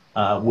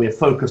 We're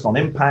focused on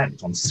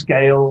impact, on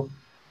scale,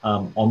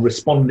 on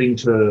responding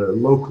to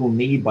local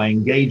need by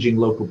engaging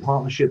local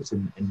partnerships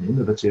in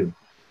innovative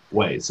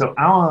ways. So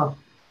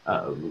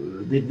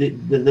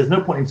there's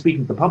no point in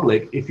speaking to the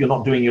public if you're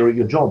not doing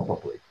your job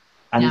properly.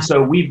 And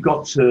so we've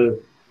got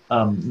to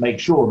make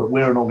sure that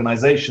we're an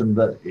organization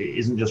that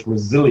isn't just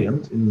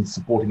resilient in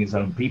supporting its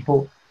own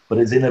people, but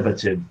is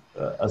innovative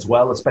as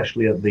well,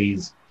 especially at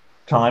these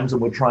times,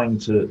 and we're trying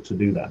to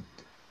do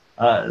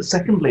that.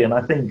 Secondly, and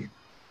I think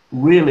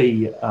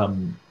really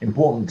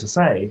important to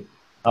say,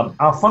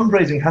 our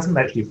fundraising hasn't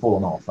actually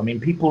fallen off. I mean,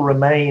 people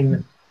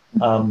remain,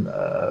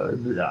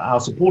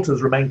 our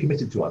supporters remain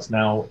committed to us.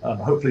 Now,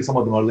 hopefully some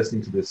of them are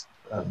listening to this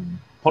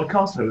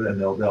podcast, and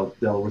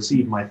they'll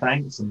receive my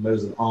thanks, and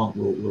those that aren't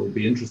will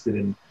be interested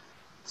in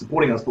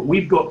supporting us. But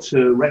we've got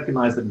to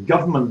recognize that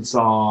governments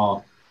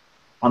are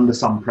under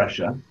some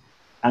pressure,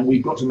 and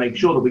we've got to make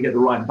sure that we get the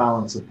right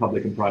balance of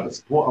public and private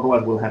support.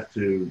 Otherwise, we'll have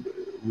to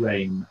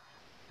rein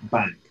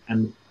back.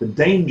 And the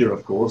danger,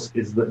 of course,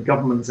 is that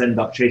governments end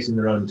up chasing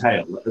their own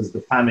tail. As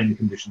the famine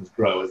conditions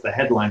grow, as the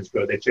headlines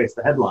grow, they chase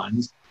the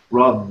headlines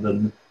rather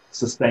than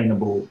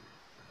sustainable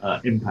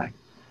impact.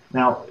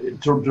 Now,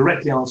 to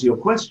directly answer your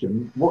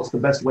question, what's the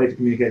best way to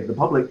communicate to the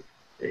public?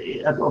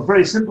 I've got a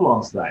very simple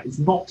answer to that. It's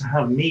not to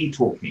have me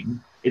talking,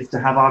 it's to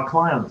have our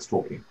clients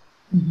talking.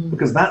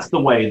 Because that's the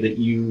way that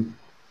you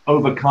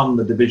overcome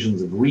the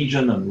divisions of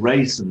region and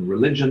race and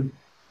religion,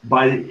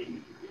 by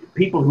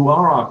people who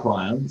are our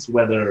clients,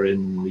 whether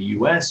in the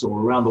US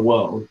or around the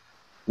world.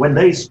 When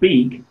they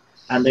speak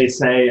and they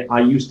say, I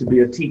used to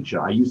be a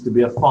teacher, I used to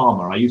be a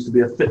farmer, I used to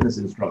be a fitness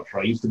instructor,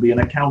 I used to be an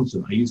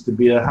accountant, I used to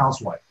be a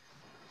housewife.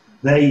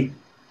 They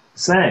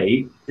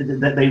say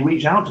that they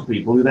reach out to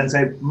people who then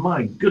say,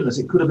 my goodness,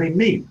 it could have been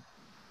me.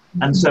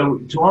 And so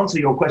to answer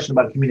your question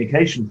about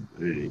communication,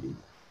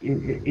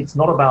 it's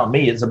not about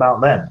me, it's about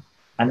them.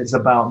 And it's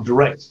about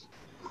direct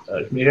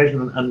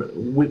communication.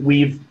 And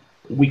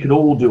we could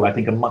all do, I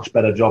think, a much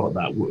better job at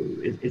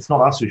that. It's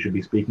not us who should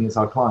be speaking, it's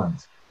our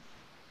clients.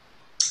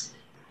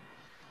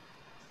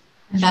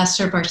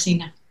 Ambassador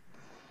Barcena.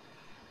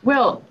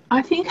 Well,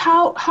 I think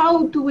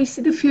how do we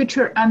see the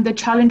future and the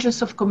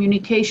challenges of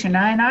communication?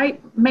 And I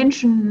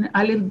mentioned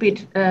a little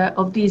bit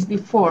of this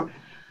before.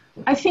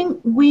 I think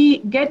we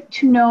get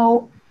to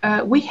know,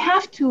 we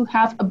have to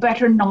have a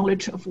better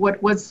knowledge of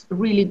what was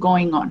really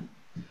going on.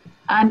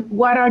 And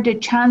what are the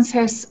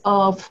chances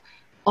of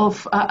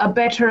a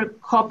better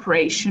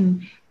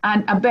cooperation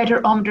and a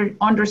better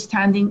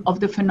understanding of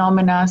the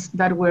phenomena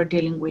that we're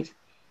dealing with.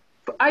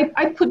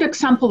 I put the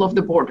example of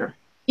the border.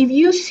 If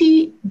you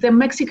see the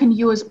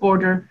Mexican-US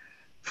border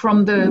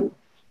from the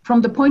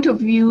point of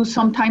view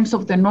sometimes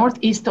of the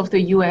northeast of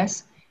the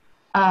US,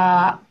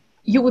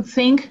 you would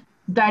think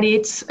that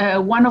it's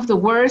one of the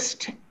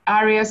worst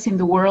areas in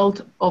the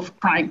world of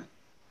crime.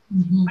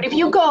 But if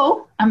you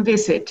go and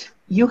visit,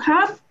 you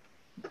have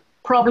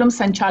problems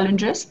and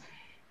challenges.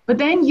 But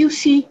then you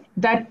see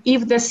that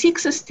if the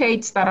 6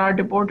 states that are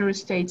the border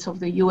states of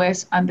the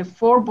US and the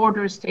 4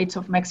 border states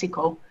of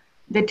Mexico,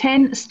 the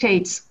 10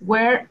 states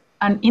were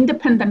an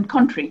independent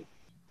country,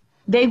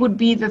 they would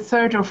be the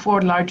 3rd or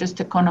 4th largest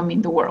economy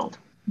in the world.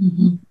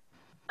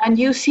 And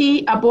you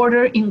see a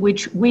border in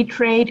which we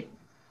trade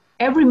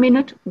every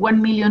minute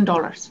 $1 million.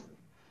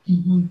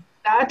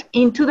 That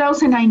in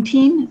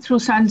 2019, through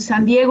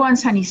San Diego and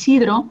San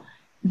Isidro,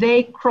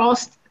 they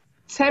crossed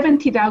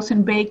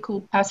 70,000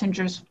 vehicle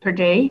passengers per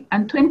day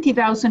and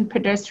 20,000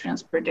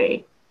 pedestrians per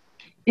day.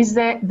 Is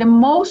the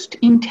most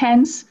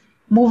intense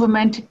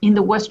movement in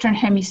the Western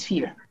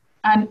Hemisphere.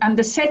 And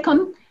the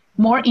second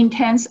more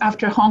intense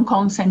after Hong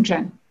Kong,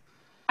 Shenzhen.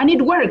 And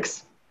it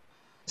works.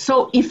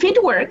 So if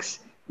it works,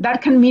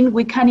 that can mean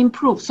we can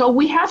improve. So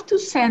we have to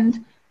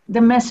send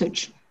the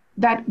message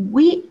that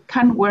we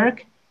can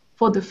work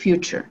for the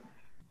future.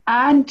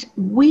 And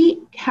we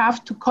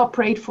have to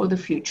cooperate for the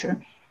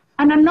future.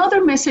 And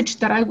another message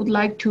that I would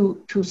like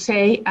to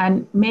say,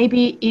 and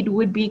maybe it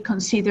would be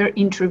considered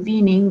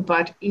intervening,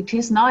 but it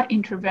is not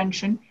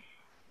intervention,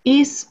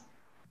 is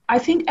I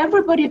think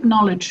everybody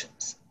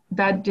acknowledges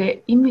that the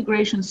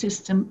immigration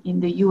system in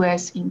the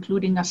US,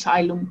 including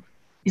asylum,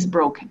 is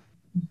broken.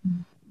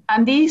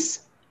 And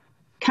this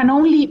can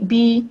only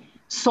be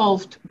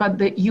solved by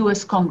the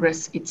US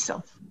Congress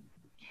itself.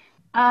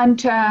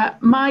 And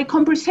my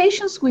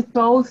conversations with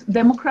both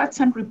Democrats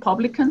and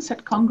Republicans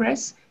at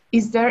Congress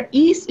is there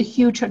is a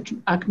huge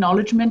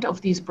acknowledgement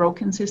of this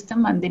broken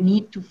system and the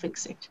need to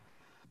fix it.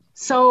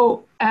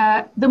 So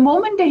the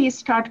moment they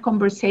start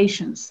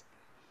conversations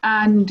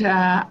and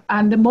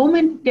the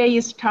moment they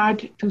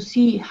start to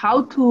see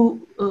how to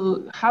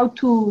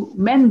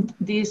mend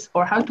this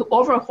or how to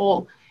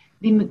overhaul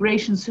the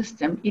immigration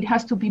system, it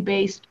has to be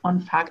based on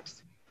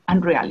facts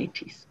and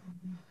realities.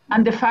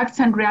 And the facts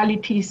and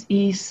realities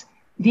is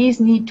these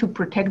need to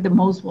protect the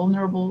most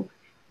vulnerable.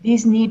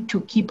 These need to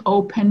keep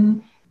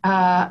open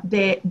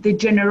the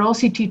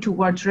generosity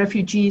towards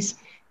refugees.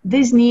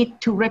 These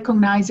need to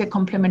recognize the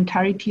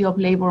complementarity of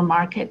labor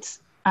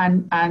markets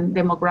and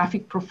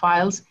demographic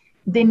profiles,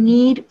 the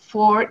need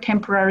for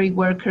temporary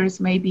workers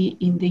maybe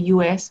in the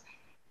US.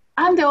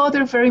 And the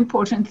other very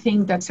important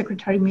thing that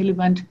Secretary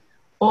Miliband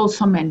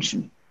also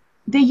mentioned,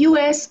 the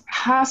US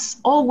has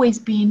always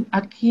been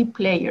a key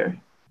player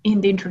in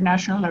the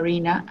international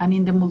arena and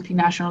in the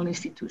multinational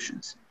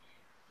institutions.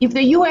 If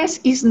the US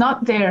is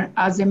not there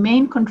as a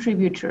main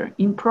contributor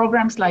in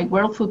programs like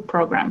World Food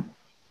Program,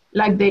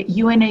 like the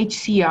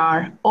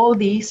UNHCR, all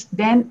these,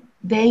 then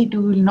they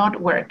do not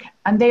work.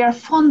 And they are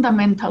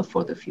fundamental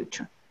for the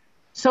future.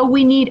 So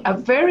we need a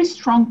very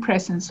strong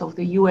presence of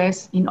the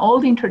US in all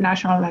the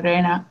international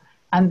arena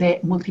and the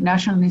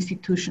multinational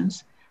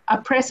institutions, a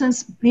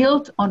presence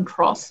built on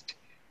trust,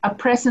 a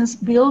presence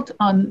built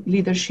on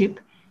leadership.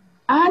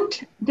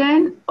 And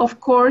then,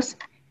 of course,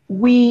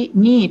 we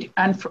need,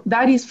 and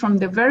that is from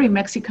the very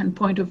Mexican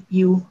point of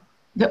view,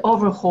 the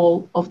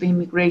overhaul of the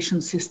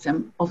immigration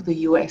system of the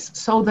US,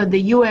 so that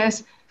the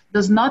US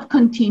does not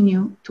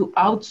continue to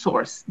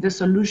outsource the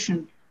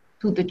solution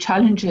to the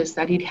challenges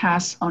that it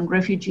has on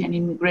refugee and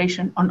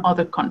immigration on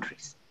other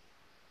countries.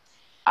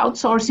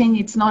 Outsourcing,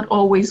 it's not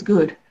always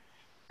good.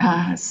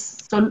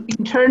 So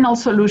internal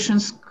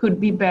solutions could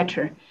be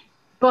better.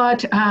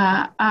 But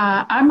I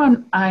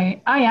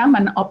am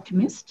an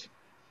optimist,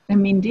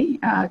 Mindy,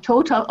 a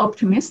total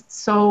optimist.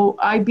 So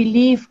I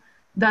believe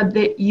that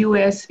the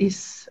US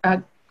is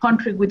a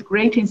country with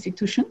great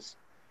institutions,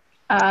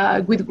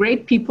 with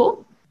great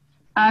people,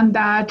 and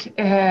that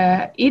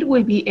it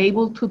will be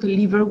able to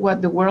deliver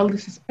what the world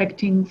is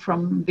expecting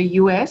from the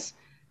US.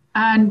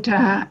 And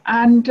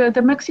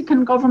the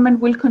Mexican government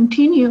will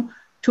continue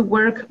to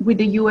work with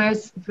the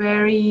US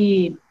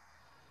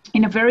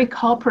in a very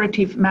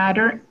cooperative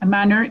manner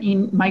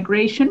in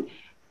migration.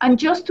 And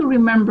just to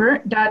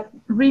remember that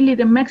really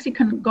the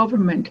Mexican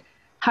government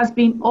has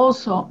been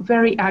also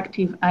very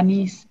active and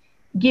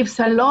gives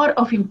a lot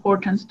of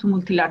importance to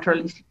multilateral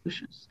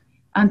institutions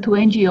and to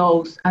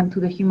NGOs and to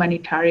the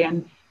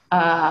humanitarian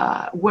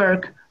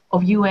work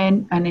of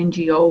UN and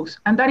NGOs.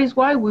 And that is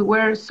why we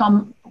were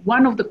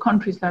one of the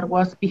countries that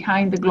was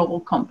behind the Global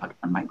Compact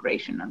on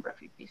Migration and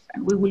Refugees,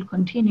 and we will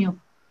continue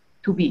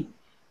to be.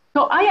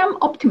 So I am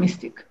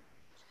optimistic.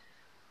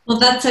 Well,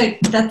 that's a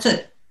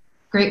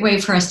great way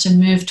for us to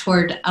move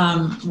toward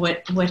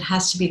what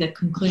has to be the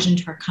conclusion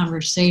to our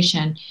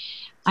conversation.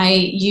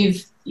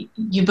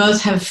 You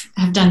both have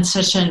done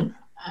such an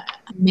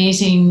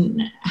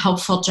amazing,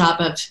 helpful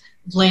job of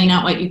laying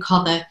out what you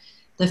call the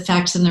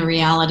facts and the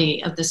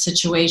reality of the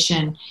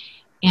situation.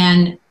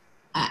 And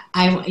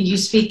you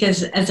speak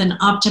as an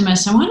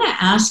optimist. I want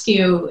to ask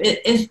you: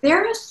 is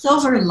there a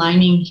silver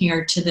lining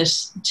here to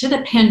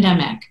the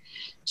pandemic?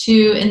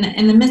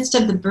 In the midst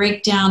of the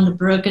breakdown, the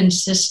broken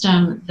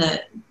system,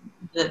 the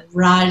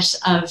rise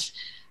of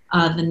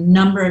the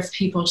number of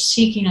people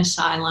seeking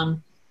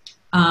asylum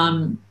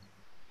and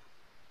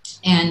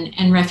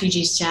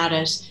refugee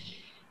status,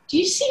 do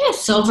you see a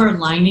silver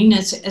lining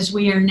as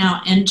we are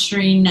now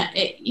entering,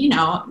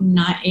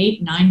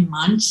 8-9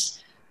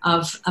 months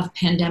of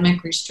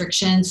pandemic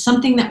restrictions?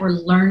 Something that we're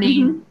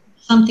learning, mm-hmm.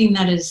 something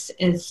that is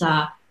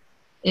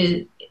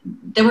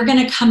that we're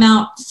going to come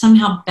out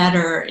somehow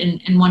better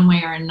in one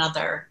way or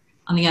another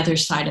on the other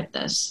side of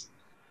this?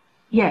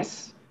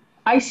 Yes,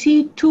 I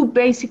see two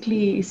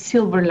basically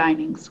silver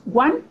linings.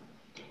 One,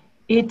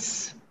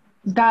 it's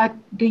that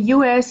the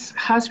US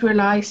has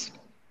realized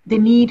the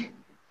need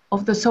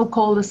of the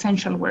so-called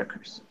essential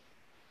workers.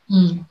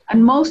 Mm.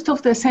 And most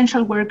of the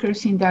essential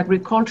workers in the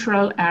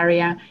agricultural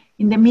area,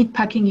 in the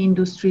meatpacking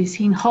industries,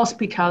 in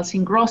hospitals,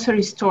 in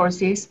grocery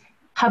stores,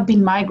 have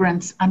been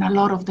migrants, and a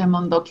lot of them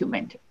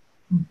undocumented.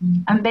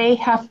 Mm-hmm. And they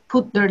have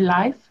put their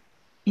life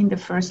in the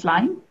first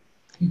line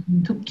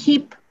mm-hmm. to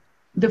keep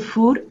the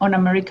food on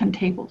American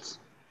tables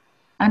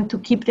and to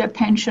keep the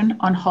attention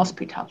on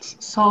hospitals.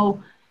 So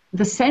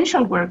the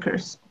essential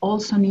workers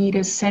also need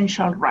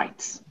essential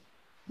rights.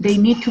 They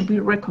need to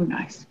be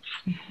recognized.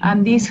 Mm-hmm.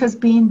 And this has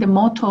been the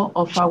motto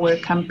of our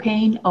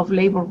campaign of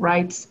labor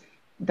rights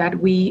that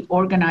we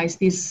organized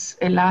this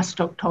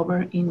last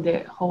October in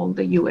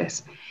the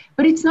US.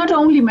 But it's not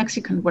only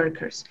Mexican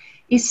workers.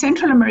 It's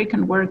Central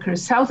American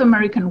workers, South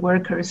American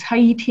workers,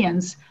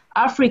 Haitians,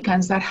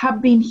 Africans that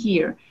have been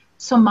here,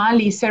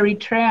 Somalis,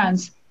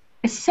 Eritreans,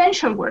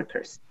 essential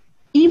workers,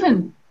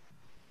 even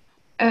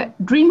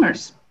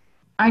dreamers.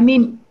 I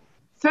mean,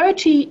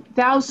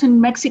 30,000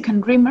 Mexican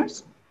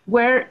dreamers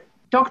were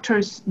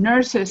doctors,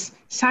 nurses,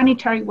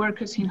 sanitary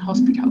workers in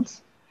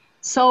hospitals.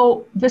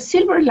 So the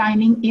silver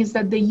lining is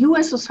that the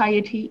US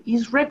society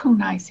is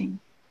recognizing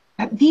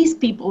that these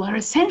people are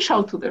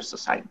essential to their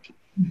society.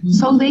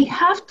 So they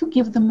have to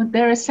give them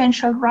their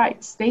essential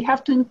rights. They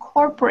have to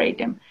incorporate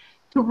them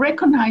to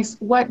recognize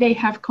what they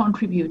have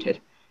contributed.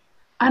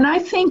 And I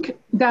think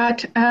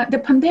that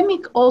the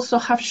pandemic also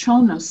have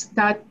shown us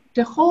that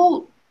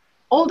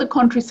all the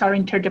countries are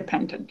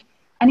interdependent.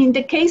 And in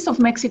the case of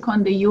Mexico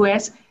and the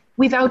US,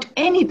 without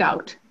any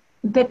doubt,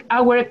 that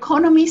our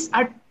economies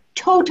are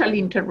totally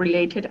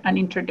interrelated and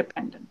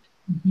interdependent.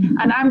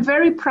 And I'm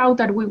very proud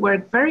that we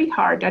worked very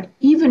hard that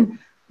even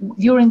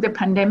during the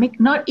pandemic,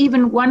 not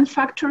even one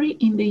factory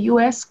in the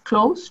US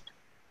closed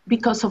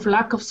because of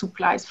lack of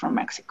supplies from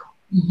Mexico.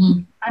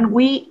 And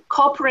we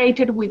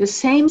cooperated with the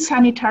same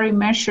sanitary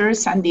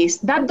measures and this.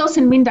 That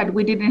doesn't mean that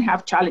we didn't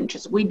have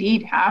challenges. We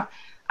did have,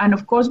 and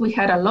of course we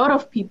had a lot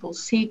of people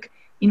sick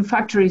in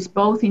factories,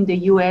 both in the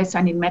US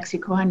and in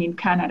Mexico and in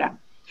Canada.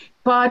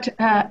 But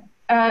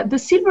the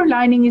silver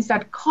lining is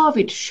that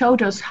COVID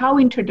showed us how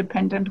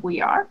interdependent we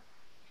are.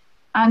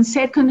 And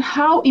second,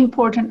 how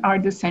important are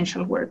the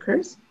essential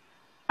workers?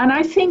 And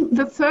I think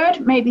the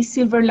third, maybe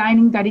silver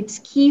lining that it's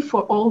key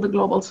for all the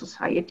global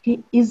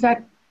society is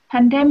that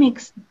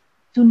pandemics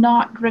do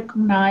not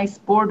recognize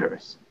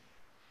borders.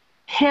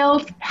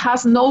 Health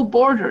has no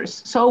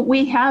borders. So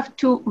we have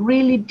to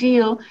really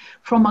deal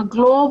from a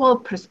global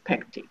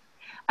perspective.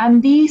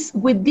 And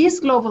with this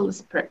global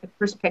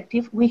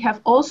perspective, we have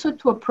also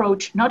to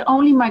approach not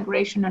only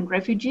migration and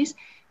refugees,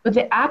 but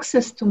the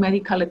access to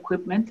medical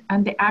equipment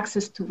and the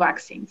access to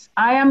vaccines.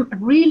 I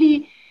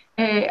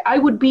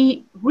would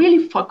be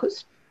really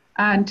focused,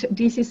 and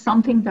this is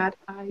something that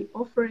I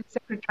offer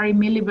Secretary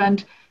Miliband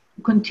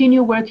to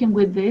continue working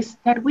with this,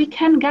 that we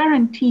can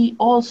guarantee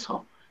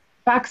also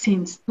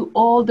vaccines to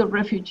all the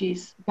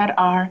refugees that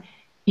are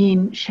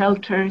in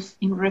shelters,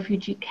 in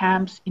refugee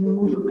camps, in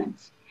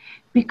movements,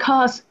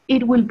 because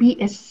it will be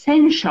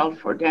essential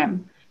for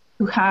them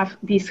to have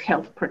this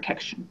health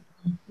protection.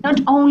 Not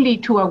only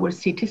to our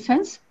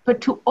citizens, but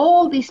to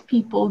all these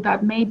people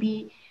that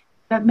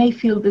may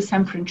feel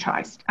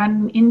disenfranchised.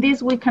 And in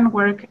this, we can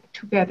work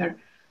together.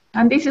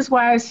 And this is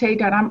why I say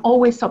that I'm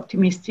always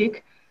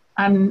optimistic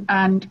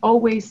and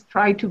always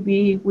try to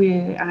be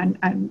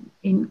and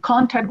in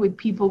contact with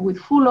people with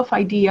full of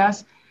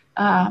ideas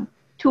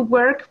to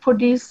work for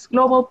these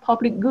global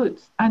public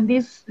goods. And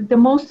the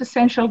most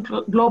essential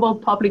global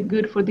public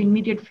good for the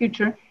immediate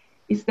future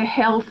is the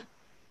health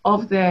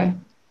of the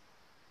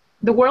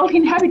world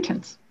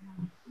inhabitants.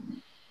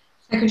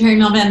 Secretary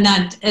Miliband,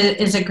 that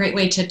is a great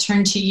way to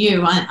turn to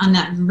you on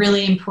that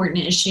really important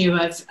issue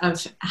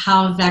of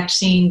how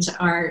vaccines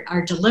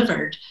are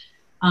delivered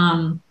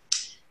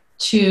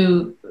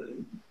to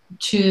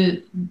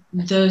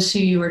those who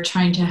you are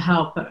trying to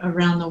help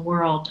around the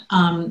world.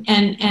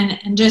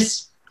 And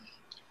just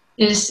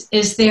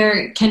is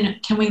there,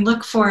 can we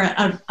look for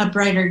a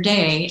brighter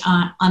day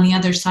on the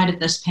other side of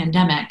this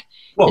pandemic?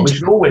 Well, we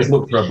should always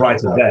look for a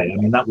brighter day. I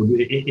mean, that would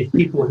be, if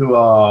people who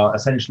are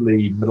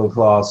essentially middle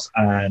class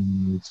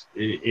and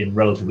in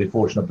relatively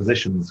fortunate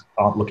positions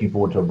aren't looking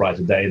forward to a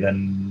brighter day,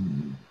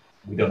 then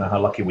we don't know how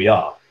lucky we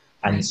are.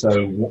 And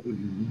so,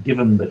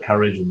 given the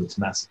courage and the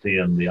tenacity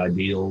and the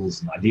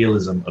ideals and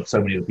idealism of so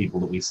many of the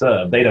people that we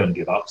serve, they don't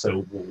give up.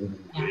 So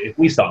if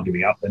we start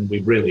giving up, then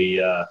we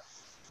really,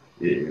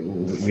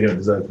 we don't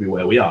deserve to be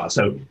where we are.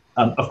 So,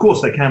 of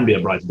course, there can be a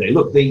brighter day.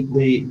 Look,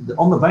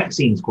 on the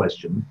vaccines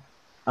question,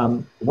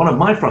 one of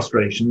my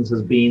frustrations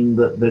has been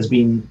that there's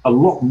been a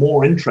lot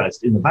more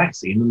interest in the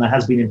vaccine than there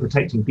has been in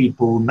protecting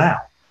people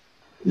now.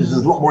 There's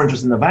a lot more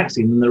interest in the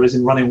vaccine than there is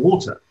in running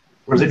water.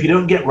 Whereas if you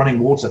don't get running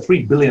water,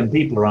 3 billion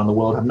people around the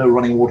world have no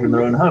running water in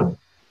their own home.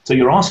 So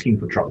you're asking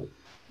for trouble.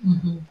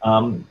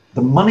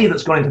 The money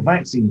that's going into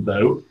vaccines,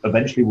 though,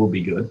 eventually will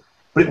be good,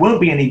 but it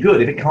won't be any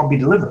good if it can't be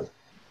delivered.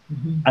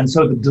 And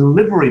so the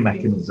delivery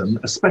mechanism,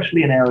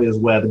 especially in areas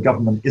where the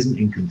government isn't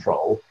in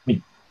control, I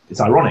mean,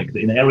 it's ironic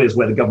that in areas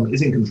where the government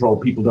is in control,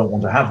 people don't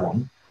want to have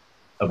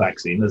a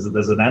vaccine. There's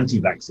an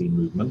anti-vaccine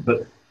movement.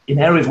 But in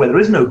areas where there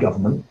is no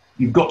government,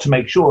 you've got to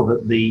make sure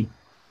that the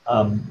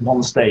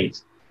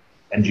non-state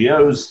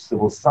NGOs,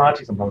 civil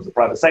society, sometimes the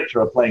private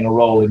sector are playing a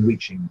role in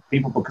reaching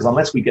people, because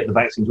unless we get the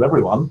vaccine to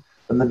everyone,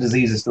 then the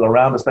disease is still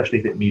around, especially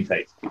if it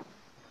mutates.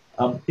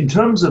 In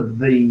terms of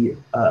the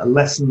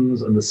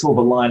lessons and the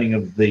silver lining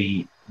of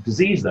the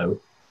disease,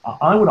 though,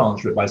 I would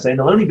answer it by saying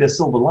there'll only be a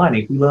silver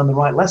lining if we learn the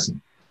right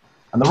lesson.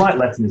 And the right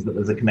lesson is that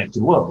there's a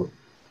connected world.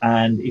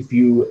 And if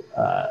you're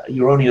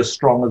only as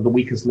strong as the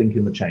weakest link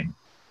in the chain.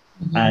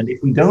 And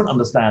if we don't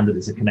understand that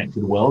it's a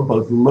connected world,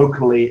 both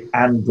locally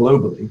and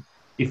globally,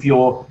 if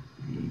you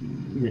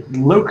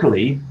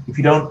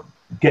don't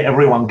get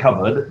everyone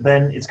covered,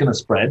 then it's going to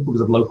spread because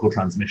of local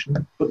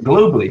transmission. But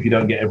globally, if you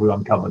don't get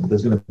everyone covered,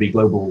 there's going to be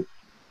global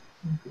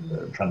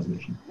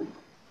transmission.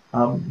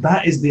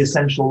 That is the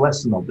essential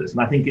lesson of this.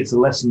 And I think it's a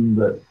lesson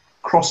that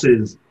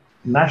crosses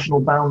national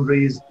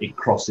boundaries, it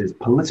crosses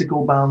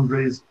political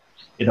boundaries,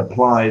 It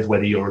applies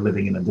whether you're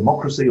living in a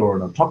democracy or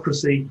an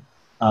autocracy.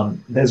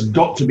 There's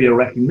got to be a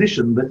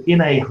recognition that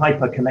in a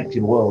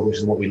hyper-connected world, which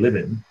is what we live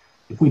in,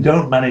 if we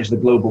don't manage the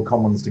global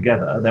commons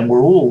together, then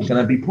we're all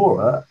going to be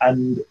poorer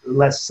and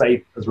less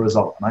safe as a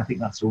result. And I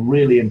think that's a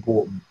really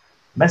important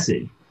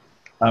message.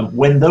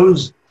 When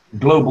those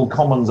global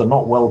commons are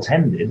not well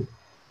tended,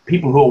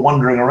 people who are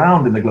wandering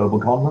around in the global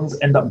commons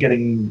end up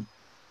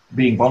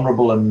being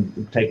vulnerable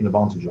and taken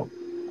advantage of.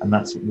 And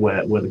that's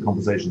where the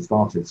conversation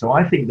started. So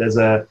I think there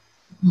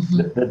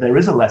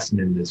is a lesson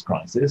in this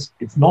crisis.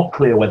 It's not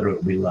clear whether it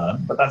will be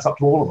learned, but that's up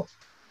to all of us.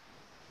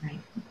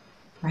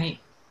 Right.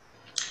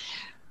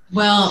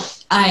 Well,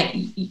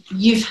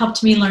 you've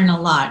helped me learn a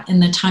lot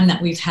in the time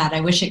that we've had. I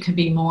wish it could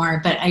be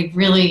more, but I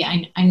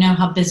know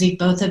how busy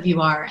both of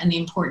you are and the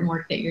important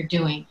work that you're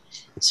doing.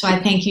 So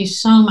I thank you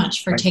so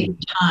much for taking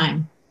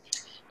time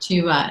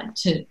to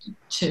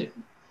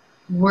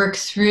work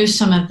through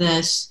some of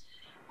this.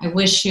 I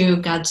wish you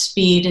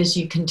Godspeed as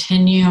you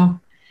continue,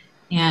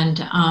 and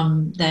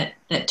that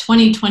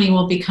 2020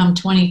 will become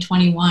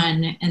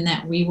 2021, and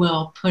that we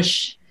will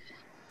push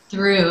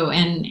through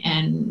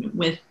and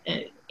with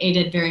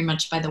aided very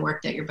much by the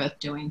work that you're both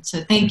doing.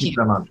 So thank you. Thank you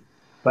so much.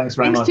 Thanks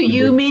very much. Thanks to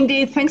you,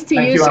 Mindy. Thanks to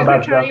you,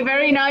 Secretary.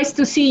 Very nice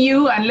to see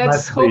you. And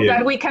let's hope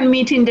that we can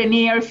meet in the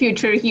near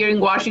future here in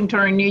Washington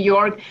or New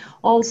York.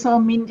 Also,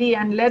 Mindy,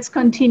 and let's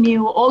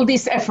continue all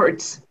these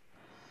efforts.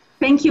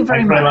 Thank you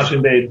very much. Thanks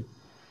very much indeed.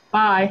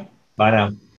 Bye. Bye now.